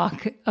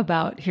talk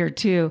about here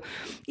too,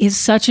 is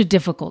such a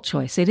difficult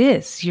choice. It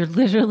is. You're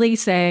literally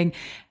saying,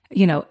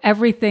 you know,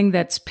 everything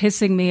that's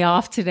pissing me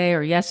off today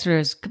or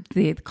yesterday is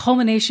the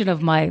culmination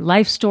of my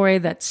life story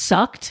that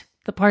sucked.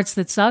 The parts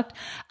that sucked,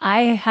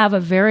 I have a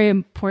very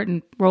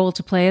important role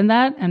to play in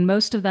that. And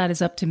most of that is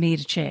up to me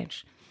to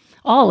change.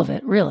 All of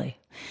it, really.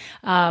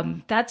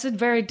 That's a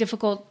very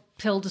difficult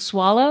pill to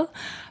swallow,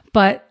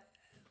 but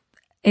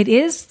it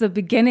is the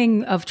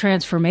beginning of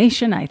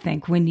transformation, I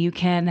think, when you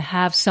can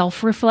have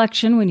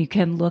self-reflection, when you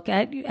can look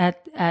at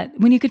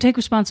when you can take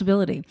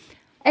responsibility.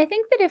 I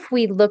think that if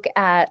we look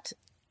at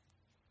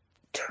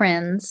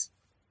trends,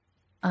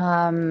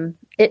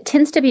 it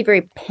tends to be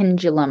very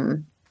pendulous.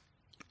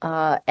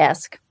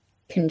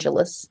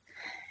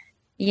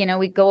 You know,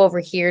 we go over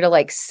here to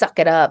like suck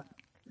it up,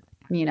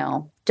 you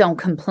know, don't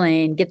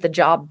complain, get the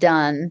job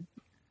done.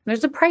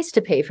 There's a price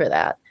to pay for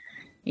that.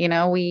 You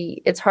know,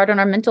 it's hard on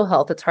our mental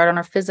health. It's hard on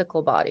our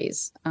physical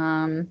bodies.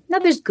 Now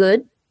there's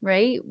good,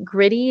 right?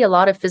 Gritty, a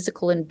lot of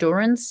physical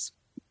endurance,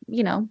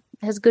 you know,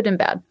 has good and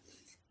bad.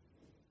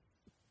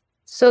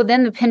 So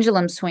then the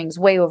pendulum swings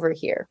way over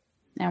here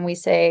and we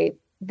say,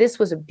 this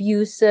was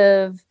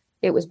abusive.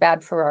 It was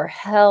bad for our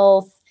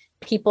health.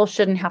 People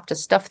shouldn't have to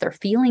stuff their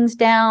feelings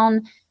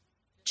down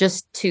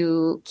just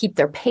to keep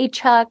their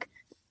paycheck.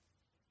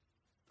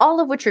 All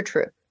of which are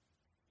true,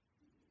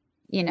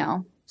 you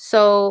know?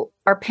 So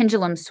our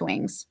pendulum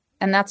swings,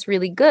 and that's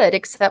really good,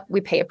 except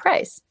we pay a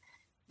price.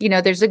 You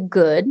know, there's a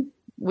good,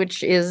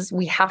 which is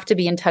we have to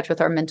be in touch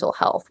with our mental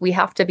health. We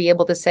have to be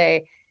able to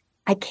say,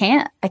 I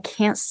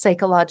can't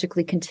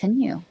psychologically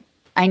continue.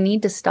 I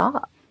need to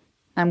stop.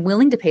 I'm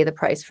willing to pay the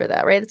price for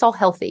that, right? It's all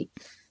healthy.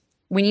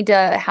 We need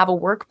to have a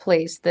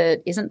workplace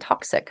that isn't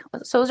toxic.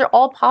 So those are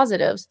all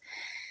positives.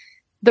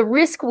 The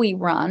risk we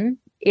run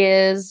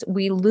is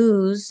we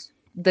lose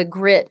the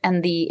grit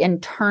and the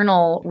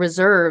internal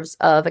reserves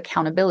of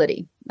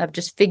accountability, of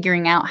just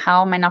figuring out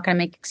how am I not going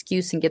to make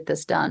excuse and get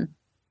this done.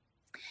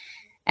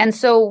 And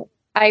so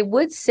I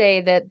would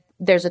say that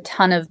there's a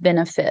ton of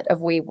benefit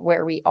of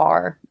where we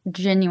are,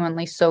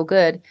 genuinely so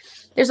good.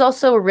 There's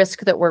also a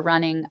risk that we're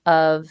running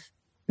of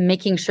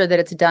making sure that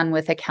it's done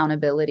with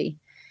accountability.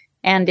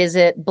 And is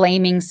it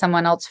blaming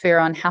someone else for your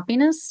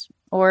unhappiness,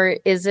 or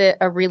is it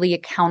a really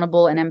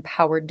accountable and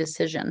empowered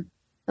decision?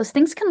 Those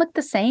things can look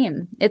the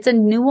same. It's a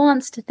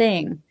nuanced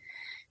thing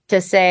to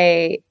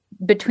say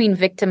between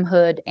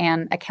victimhood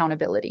and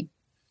accountability,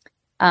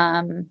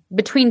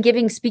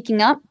 between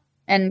speaking up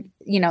and,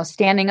 you know,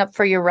 standing up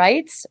for your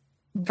rights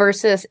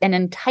versus an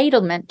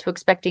entitlement to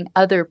expecting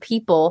other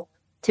people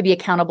to be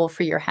accountable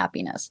for your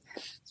happiness.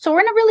 So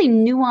we're in a really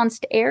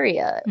nuanced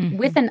area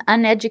with an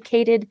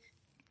uneducated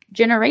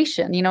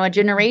generation, you know, a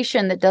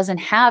generation that doesn't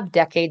have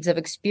decades of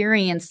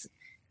experience,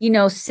 you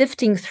know,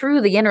 sifting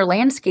through the inner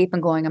landscape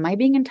and going, am I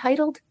being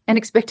entitled and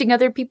expecting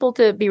other people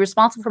to be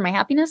responsible for my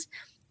happiness?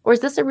 Or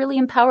is this a really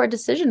empowered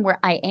decision where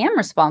I am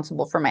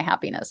responsible for my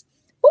happiness?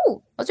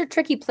 Ooh, those are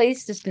tricky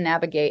places to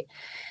navigate.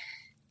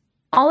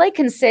 All I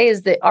can say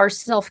is that our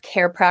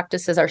self-care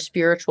practices, our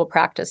spiritual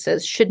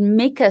practices should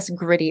make us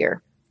grittier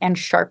and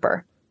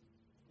sharper,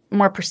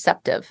 more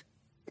perceptive.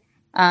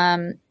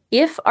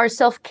 If our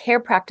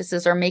self-care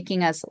practices are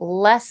making us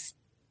less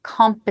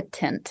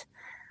competent,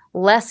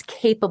 less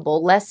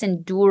capable, less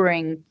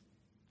enduring,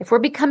 if we're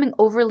becoming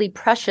overly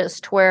precious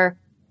to where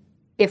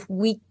if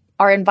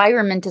our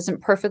environment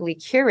isn't perfectly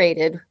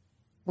curated,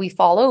 we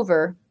fall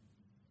over,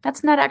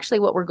 that's not actually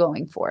what we're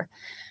going for.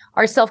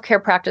 Our self-care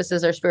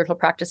practices, our spiritual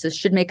practices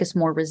should make us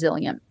more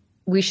resilient.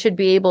 We should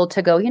be able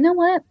to go, you know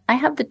what? I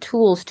have the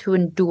tools to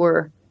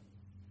endure,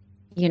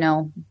 you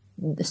know,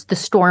 the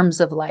storms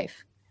of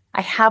life.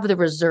 I have the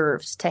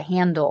reserves to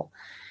handle,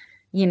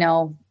 you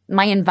know,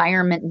 my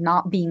environment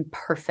not being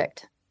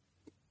perfect.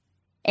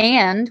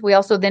 And we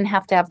also then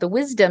have to have the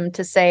wisdom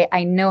to say,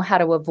 I know how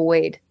to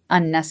avoid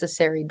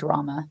unnecessary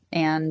drama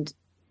and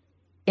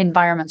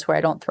environments where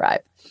I don't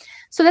thrive.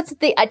 So that's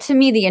to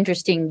me, the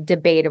interesting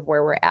debate of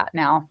where we're at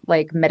now,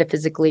 like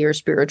metaphysically or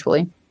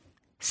spiritually.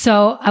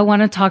 So I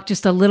want to talk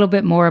just a little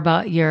bit more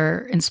about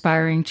your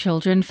Inspiring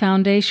Children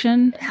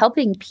Foundation.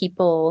 Helping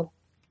people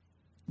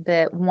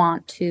that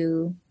want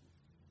to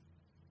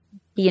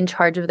be in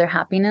charge of their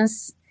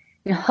happiness,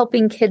 you know,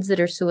 helping kids that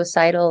are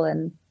suicidal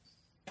and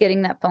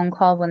getting that phone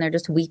call when they're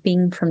just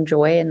weeping from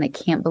joy and they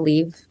can't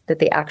believe that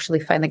they actually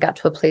finally got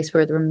to a place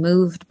where they're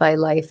moved by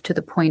life to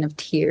the point of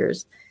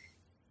tears.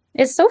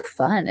 It's so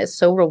fun. It's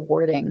so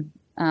rewarding.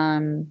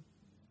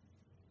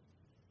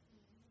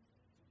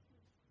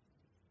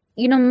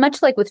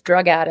 Much like with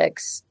drug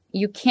addicts,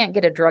 you can't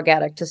get a drug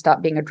addict to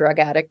stop being a drug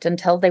addict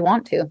until they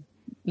want to,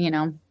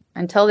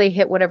 until they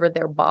hit whatever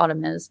their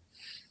bottom is.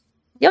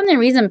 The only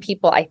reason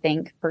people, I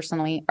think,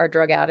 personally, are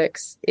drug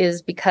addicts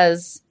is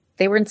because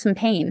they were in some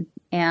pain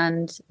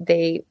and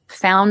they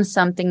found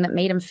something that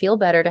made them feel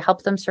better to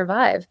help them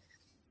survive.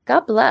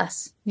 God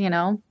bless,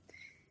 Now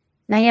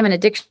you have an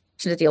addiction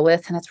to deal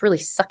with, and it's really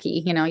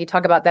sucky. You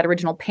talk about that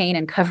original pain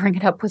and covering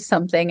it up with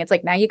something. It's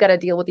like now you got to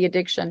deal with the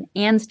addiction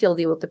and still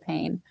deal with the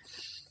pain.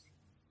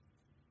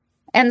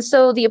 And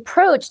so the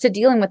approach to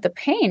dealing with the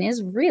pain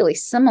is really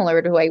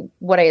similar to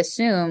what I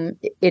assume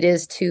it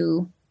is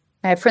to.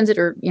 I have friends that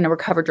are,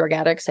 recovered drug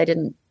addicts. I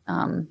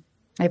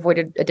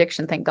avoided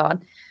addiction, thank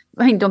God.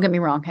 I mean, don't get me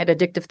wrong. I had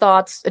addictive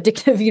thoughts,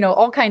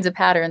 all kinds of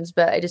patterns,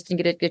 but I just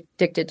didn't get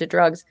addicted to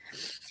drugs.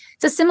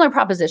 It's a similar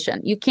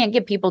proposition. You can't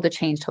get people to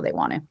change till they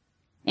want to.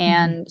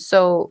 And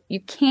so you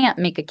can't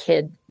make a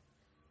kid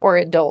or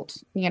adult,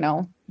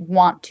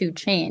 want to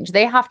change.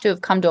 They have to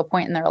have come to a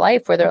point in their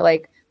life where they're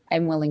like,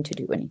 I'm willing to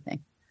do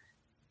anything.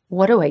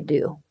 What do I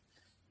do?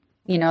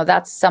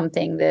 That's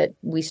something that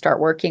we start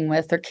working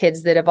with, or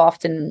kids that have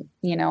often,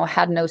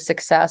 had no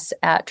success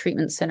at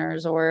treatment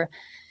centers or,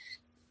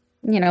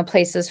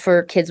 places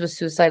for kids with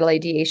suicidal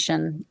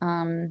ideation,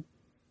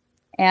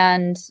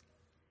 and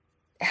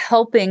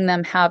helping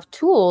them have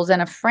tools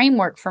and a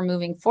framework for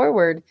moving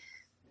forward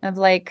of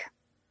like,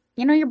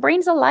 your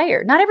brain's a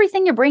liar. Not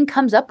everything your brain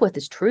comes up with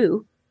is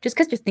true. Just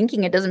because you're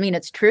thinking it doesn't mean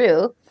it's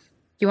true.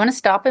 You want to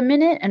stop a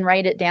minute and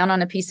write it down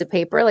on a piece of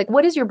paper? Like,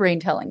 what is your brain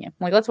telling you?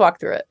 Like, let's walk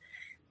through it.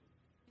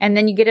 And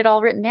then you get it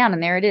all written down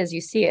and there it is.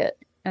 You see it.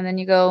 And then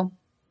you go,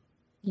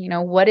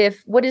 what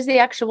is the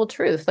actual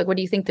truth? Like, what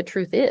do you think the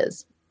truth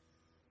is?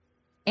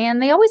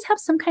 And they always have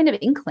some kind of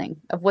inkling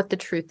of what the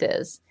truth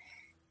is.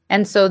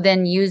 And so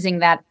then using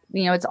that,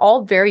 it's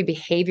all very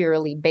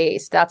behaviorally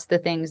based. That's the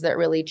things that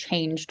really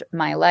changed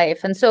my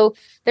life. And so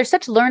they're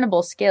such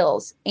learnable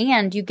skills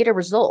and you get a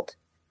result.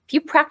 If you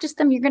practice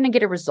them, you're going to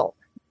get a result.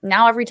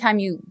 Now, every time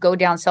you go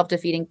down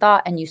self-defeating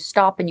thought and you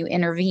stop and you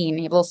intervene,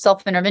 you have a little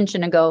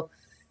self-intervention and go,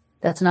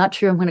 that's not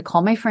true. I'm going to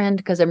call my friend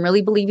because I'm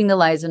really believing the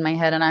lies in my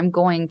head. And I'm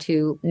going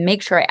to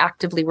make sure I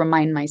actively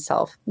remind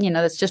myself.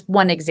 That's just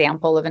one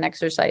example of an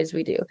exercise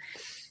we do.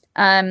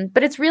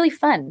 But it's really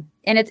fun.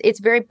 And it's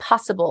very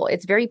possible.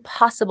 It's very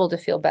possible to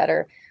feel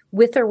better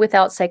with or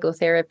without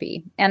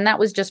psychotherapy. And that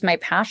was just my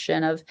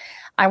passion of,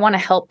 I want to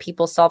help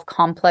people solve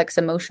complex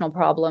emotional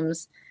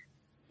problems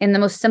in the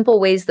most simple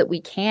ways that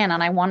we can.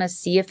 And I want to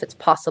see if it's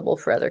possible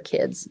for other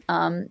kids.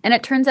 And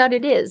it turns out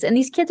it is. And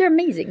these kids are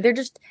amazing.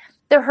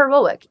 They're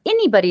heroic.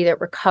 Anybody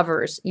that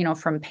recovers,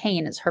 from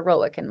pain is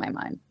heroic in my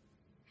mind.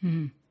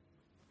 Mm-hmm.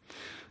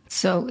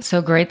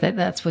 So great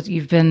that's what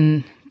you've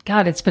been.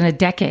 God, it's been a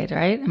decade,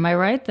 right? Am I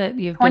right that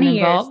you've been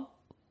involved? Years.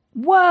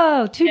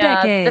 Whoa, 2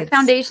 decades. The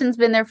foundation's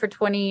been there for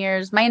 20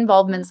 years. My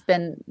involvement's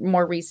been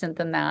more recent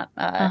than that.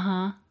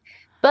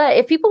 But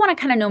if people want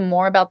to kind of know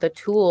more about the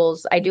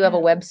tools, I do have a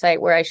website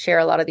where I share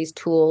a lot of these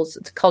tools.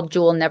 It's called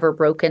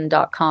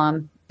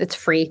jewelneverbroken.com. It's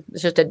free.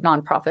 It's just a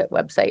nonprofit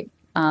website.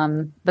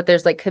 But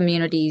there's like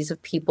communities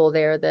of people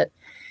there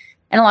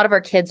and a lot of our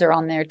kids are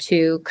on there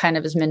too, kind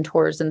of as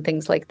mentors and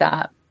things like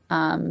that.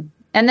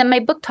 And then my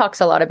book talks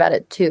a lot about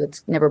it too.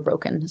 It's Never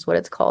Broken is what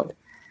it's called.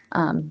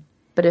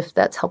 But if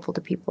that's helpful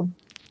to people.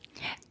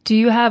 Do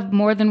you have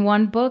more than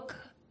one book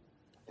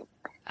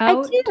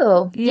out? I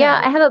do.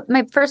 Yeah, I have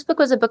my first book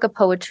was a book of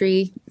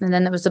poetry, and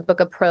then there was a book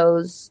of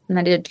prose, and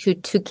I did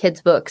two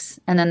kids' books.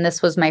 And then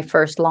this was my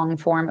first long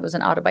form. It was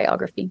an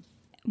autobiography.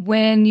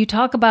 When you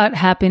talk about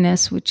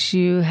happiness, which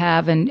you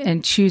have,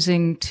 and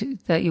choosing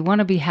that you want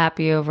to be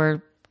happy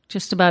over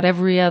just about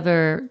every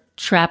other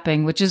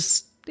trapping, which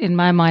is, in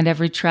my mind,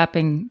 every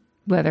trapping,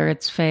 whether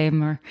it's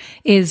fame or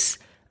is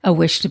a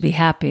wish to be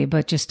happy,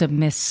 but just a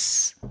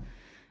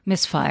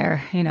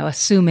misfire,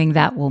 assuming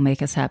that will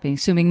make us happy,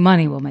 assuming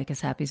money will make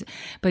us happy.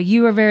 But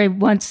you are very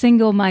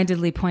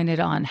single-mindedly pointed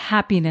on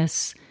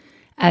happiness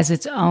as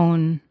its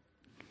own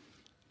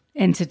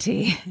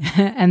entity,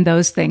 and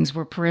those things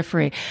were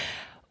periphery.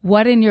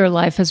 What in your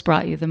life has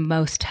brought you the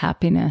most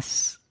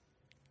happiness?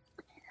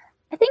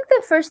 I think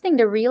the first thing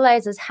to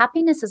realize is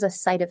happiness is a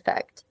side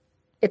effect.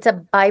 It's a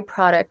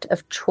byproduct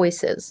of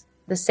choices.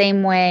 The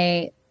same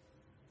way,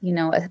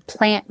 a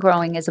plant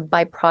growing is a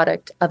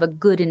byproduct of a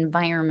good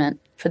environment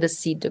for the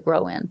seed to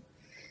grow in.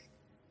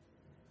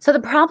 So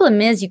the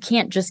problem is you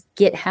can't just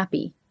get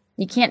happy.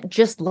 You can't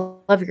just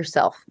love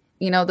yourself.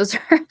 Those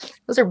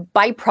are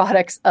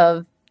byproducts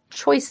of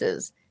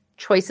choices.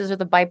 Choices are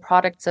the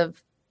byproducts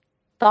of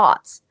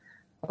thoughts.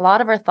 A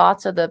lot of our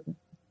thoughts are the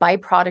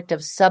byproduct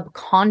of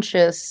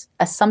subconscious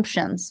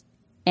assumptions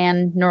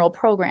and neural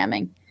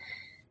programming.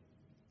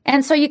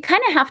 And so you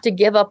kind of have to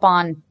give up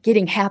on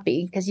getting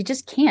happy because you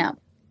just can't.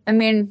 I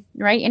mean,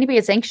 right? Anybody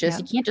that's anxious, Yeah.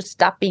 you can't just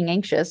stop being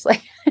anxious.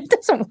 Like it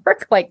doesn't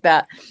work like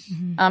that.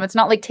 It's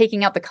not like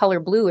taking out the color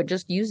blue and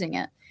just using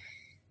it.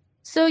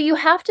 So you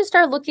have to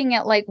start looking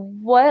at like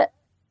what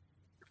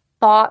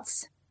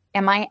thoughts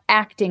am I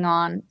acting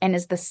on, and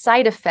is the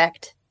side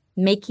effect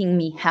making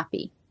me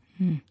happy?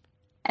 And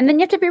then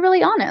you have to be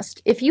really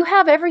honest. If you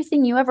have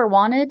everything you ever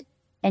wanted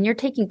and you're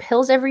taking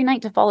pills every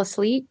night to fall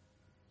asleep,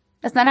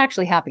 that's not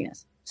actually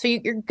happiness. So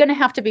you're going to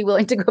have to be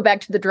willing to go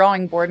back to the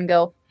drawing board and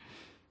go,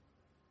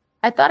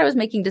 I thought I was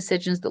making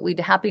decisions that lead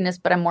to happiness,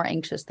 but I'm more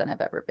anxious than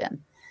I've ever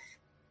been.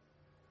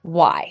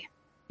 Why?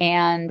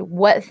 And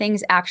what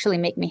things actually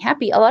make me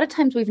happy? A lot of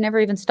times we've never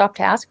even stopped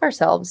to ask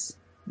ourselves,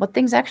 what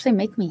things actually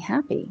make me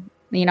happy?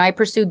 You know, I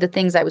pursued the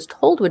things I was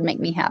told would make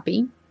me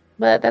happy,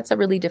 but that's a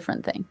really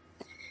different thing.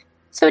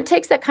 So it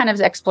takes that kind of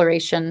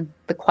exploration,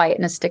 the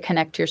quietness to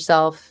connect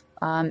yourself,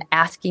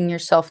 asking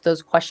yourself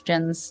those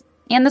questions.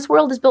 And this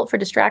world is built for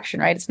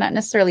distraction, right? It's not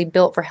necessarily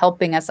built for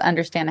helping us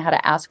understand how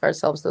to ask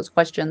ourselves those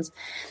questions.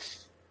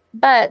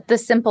 But the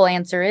simple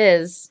answer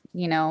is,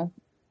 you know,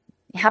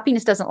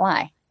 happiness doesn't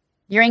lie.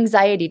 Your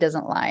anxiety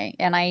doesn't lie.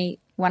 And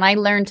when I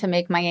learned to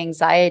make my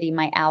anxiety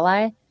my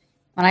ally,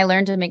 when I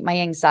learned to make my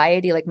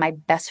anxiety like my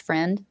best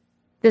friend,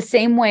 the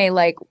same way,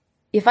 like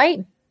if I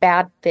ate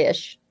bad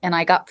fish and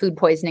I got food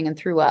poisoning and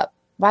threw up,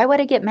 why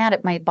would I get mad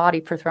at my body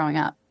for throwing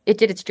up? It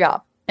did its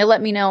job. It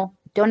let me know,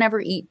 don't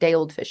ever eat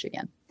day-old fish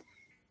again.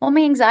 Well,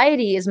 my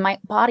anxiety is my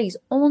body's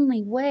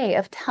only way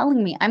of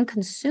telling me I'm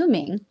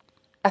consuming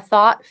a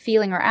thought,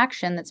 feeling, or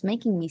action that's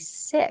making me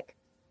sick.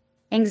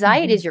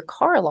 Anxiety is your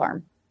car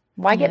alarm.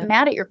 Why get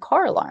mad at your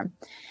car alarm?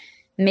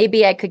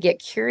 Maybe I could get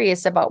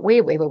curious about,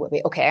 wait.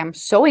 Okay, I'm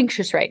so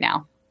anxious right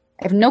now.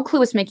 I have no clue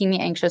what's making me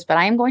anxious, but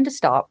I am going to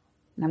stop.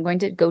 And I'm going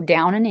to go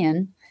down and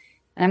in.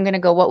 And I'm going to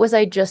go, what was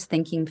I just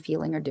thinking,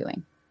 feeling, or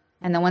doing?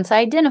 And then once I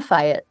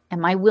identify it,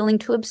 am I willing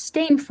to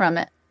abstain from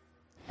it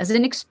as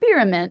an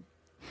experiment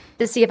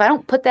to see if I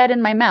don't put that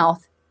in my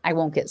mouth, I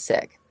won't get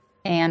sick?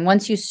 And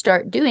once you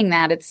start doing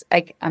that, it's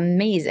like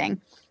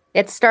amazing.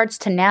 It starts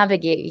to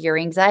navigate your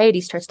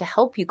anxiety, starts to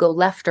help you go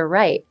left or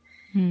right.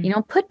 You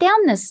know, put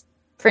down this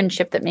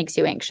friendship that makes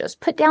you anxious.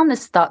 Put down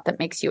this thought that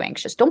makes you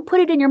anxious. Don't put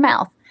it in your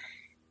mouth.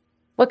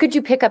 What could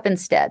you pick up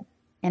instead?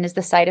 And is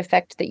the side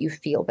effect that you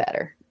feel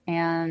better?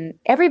 And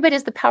everybody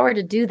has the power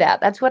to do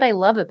that. That's what I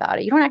love about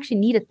it. You don't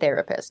actually need a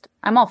therapist.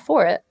 I'm all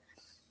for it.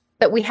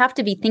 But we have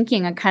to be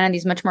thinking in kind of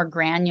these much more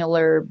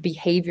granular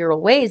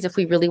behavioral ways if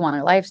we really want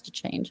our lives to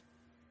change.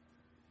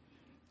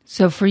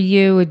 So for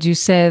you, would you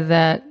say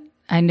that,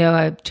 I know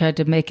I've tried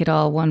to make it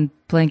all one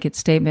blanket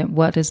statement,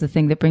 what is the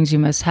thing that brings you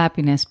most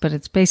happiness? But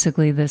it's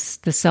basically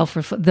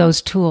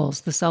those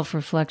tools, the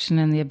self-reflection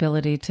and the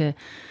ability to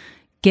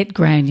get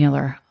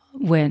granular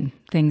when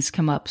things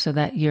come up so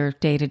that your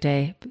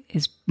day-to-day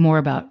is more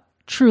about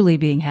truly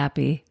being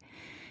happy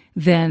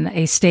than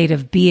a state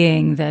of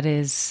being that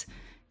is,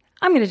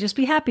 I'm going to just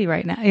be happy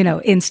right now, you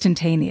know,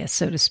 instantaneous,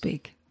 so to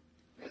speak.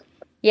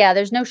 Yeah,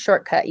 there's no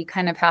shortcut. You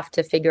kind of have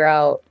to figure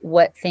out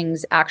what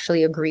things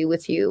actually agree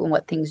with you and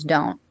what things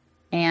don't.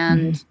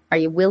 And are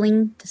you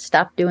willing to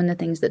stop doing the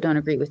things that don't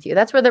agree with you?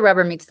 That's where the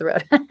rubber meets the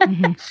road.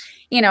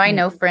 You know, I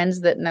know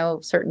friends that know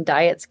certain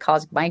diets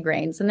cause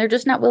migraines and they're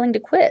just not willing to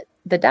quit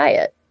the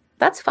diet.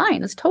 That's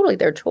fine. It's totally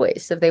their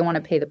choice if they want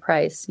to pay the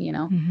price, you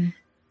know?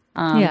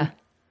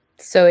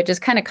 So it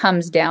just kind of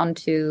comes down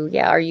to,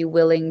 are you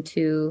willing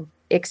to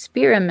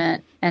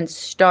experiment and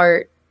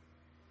start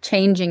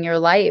changing your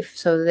life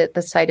so that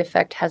the side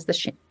effect has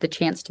the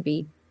chance to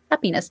be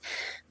happiness?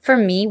 For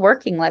me,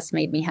 working less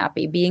made me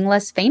happy. Being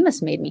less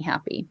famous made me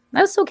happy.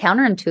 That was so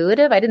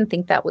counterintuitive. I didn't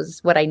think that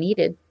was what I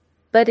needed,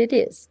 but it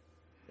is.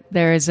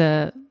 There's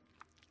an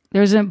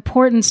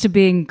importance to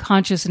being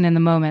conscious and in the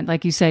moment.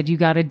 Like you said, you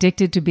got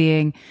addicted to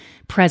being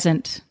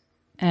present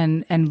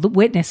and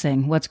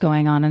witnessing what's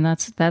going on. And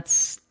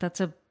that's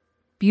a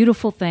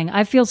beautiful thing.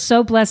 I feel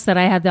so blessed that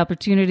I had the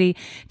opportunity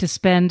to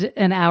spend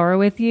an hour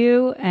with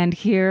you and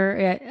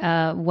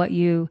hear what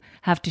you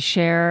have to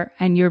share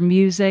and your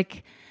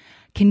music.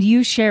 Can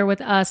you share with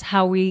us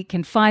how we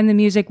can find the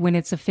music when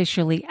it's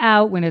officially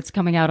out, when it's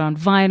coming out on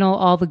vinyl,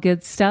 all the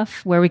good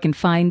stuff, where we can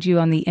find you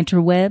on the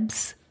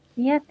interwebs?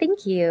 Yeah,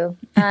 thank you.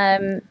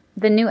 The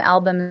new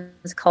album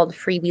is called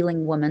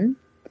Freewheeling Woman,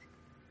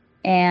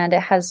 and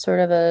it has sort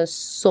of a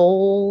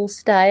soul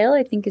style,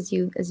 I think, as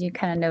you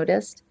kind of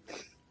noticed.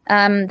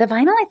 The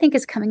vinyl, I think,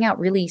 is coming out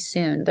really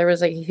soon. There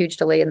was like a huge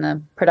delay in the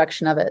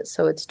production of it,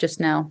 so it's just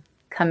now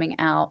coming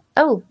out.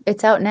 Oh,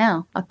 it's out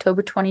now,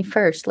 October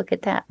 21st. Look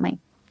at that. My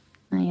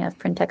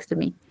friend texted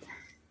me.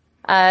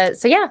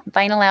 So yeah,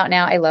 vinyl out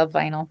now. I love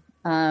vinyl.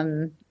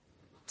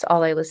 It's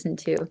all I listen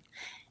to.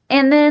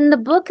 And then the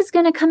book is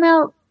going to come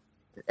out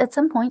at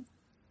some point.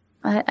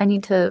 I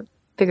need to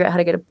figure out how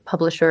to get a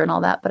publisher and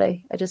all that, but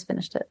I just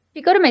finished it. If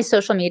you go to my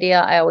social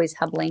media, I always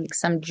have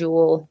links. I'm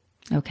Jewel.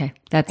 Okay,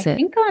 that's it. I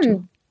think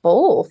on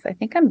both. I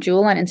think I'm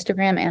Jewel on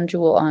Instagram and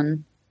Jewel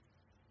on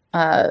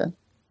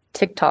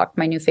TikTok,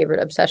 my new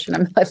favorite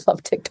obsession. I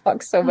love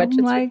TikTok so much.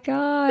 Oh my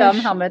gosh. Dumb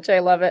how much I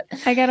love it.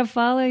 I got to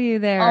follow you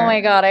there. Oh my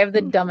God. I have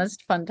the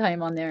dumbest fun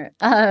time on there.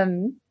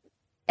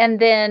 And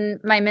then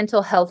my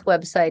mental health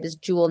website is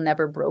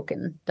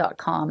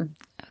jewelneverbroken.com.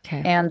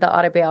 Okay. And the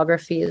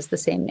autobiography is the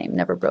same name,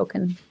 Never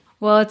Broken.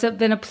 Well, it's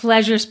been a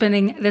pleasure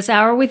spending this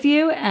hour with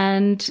you.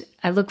 And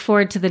I look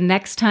forward to the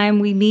next time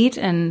we meet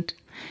and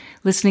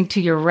listening to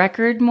your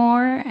record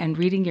more and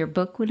reading your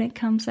book when it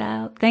comes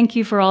out. Thank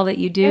you for all that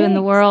you do in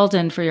the world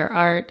and for your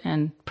art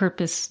and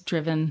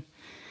purpose-driven.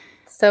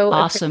 So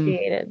awesome.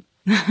 Appreciated.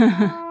 All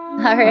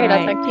right.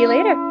 I'll talk to you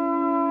later.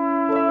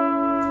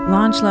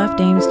 Launch Left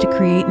aims to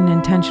create an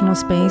intentional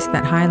space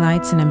that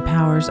highlights and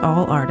empowers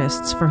all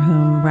artists for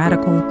whom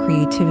radical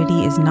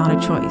creativity is not a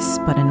choice,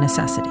 but a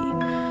necessity.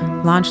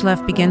 Launch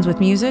Left begins with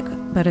music,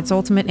 but its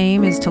ultimate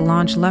aim is to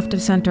launch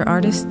left-of-center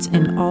artists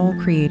in all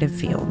creative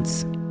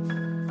fields.